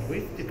end up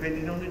with,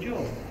 depending on the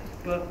job.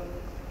 But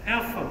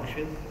our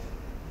function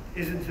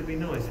isn't to be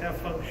nice. Our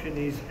function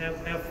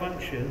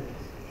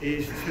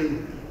is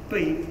to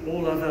beat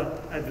all other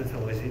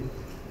advertising,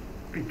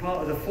 be part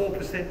of the 4%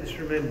 that's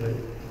remembered,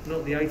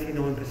 not the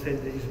 89%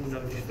 that isn't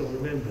noticed or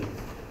remembered.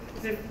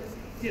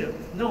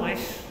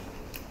 Nice,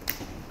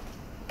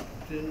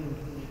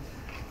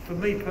 for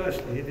me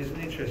personally, it doesn't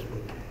interest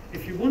me.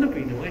 If you want to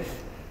be nice,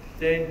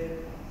 then,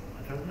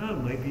 I don't know,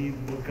 maybe you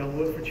will go and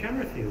work for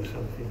charity or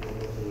something,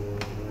 or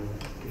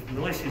if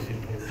nice is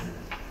important.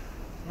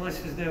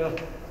 Nice is never,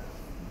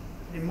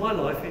 in my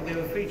life, it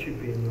never featured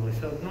being nice.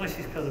 So nice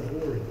is kind of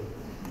boring.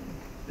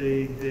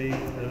 The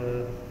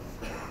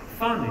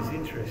fun is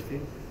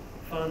interesting,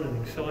 fun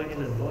and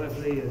exciting and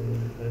lively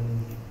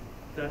and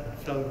that.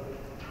 So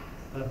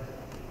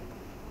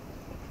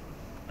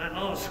at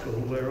art school,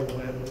 where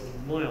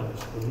my art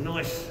school,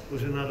 nice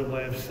was another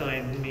way of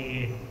saying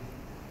meh.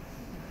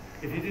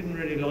 If you didn't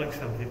really like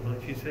something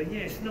much, you'd say, yeah,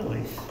 it's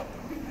nice.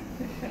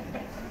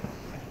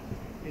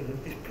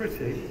 It's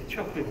pretty,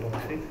 chocolate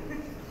boxy,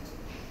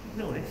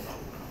 nice.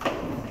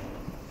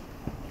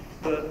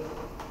 But,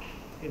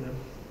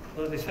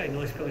 like they say,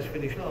 nice guys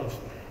finish last.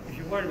 If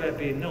you're worried about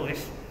being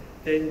nice,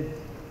 then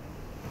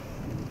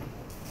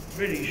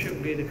really you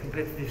shouldn't be in a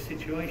competitive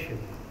situation.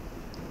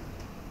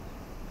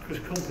 Because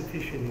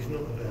competition is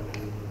not about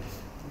being nice.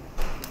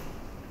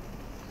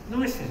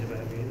 Nice is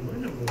about being nice,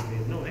 not about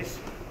being nice,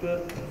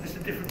 but it's a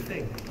different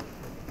thing.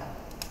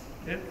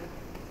 Yeah?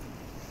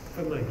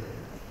 For me.